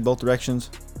looks good both directions,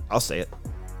 I'll say it.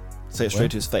 Say it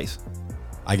straight to his face.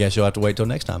 I guess you'll have to wait till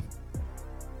next time.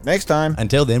 Next time.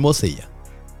 Until then, we'll see you.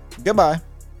 Goodbye.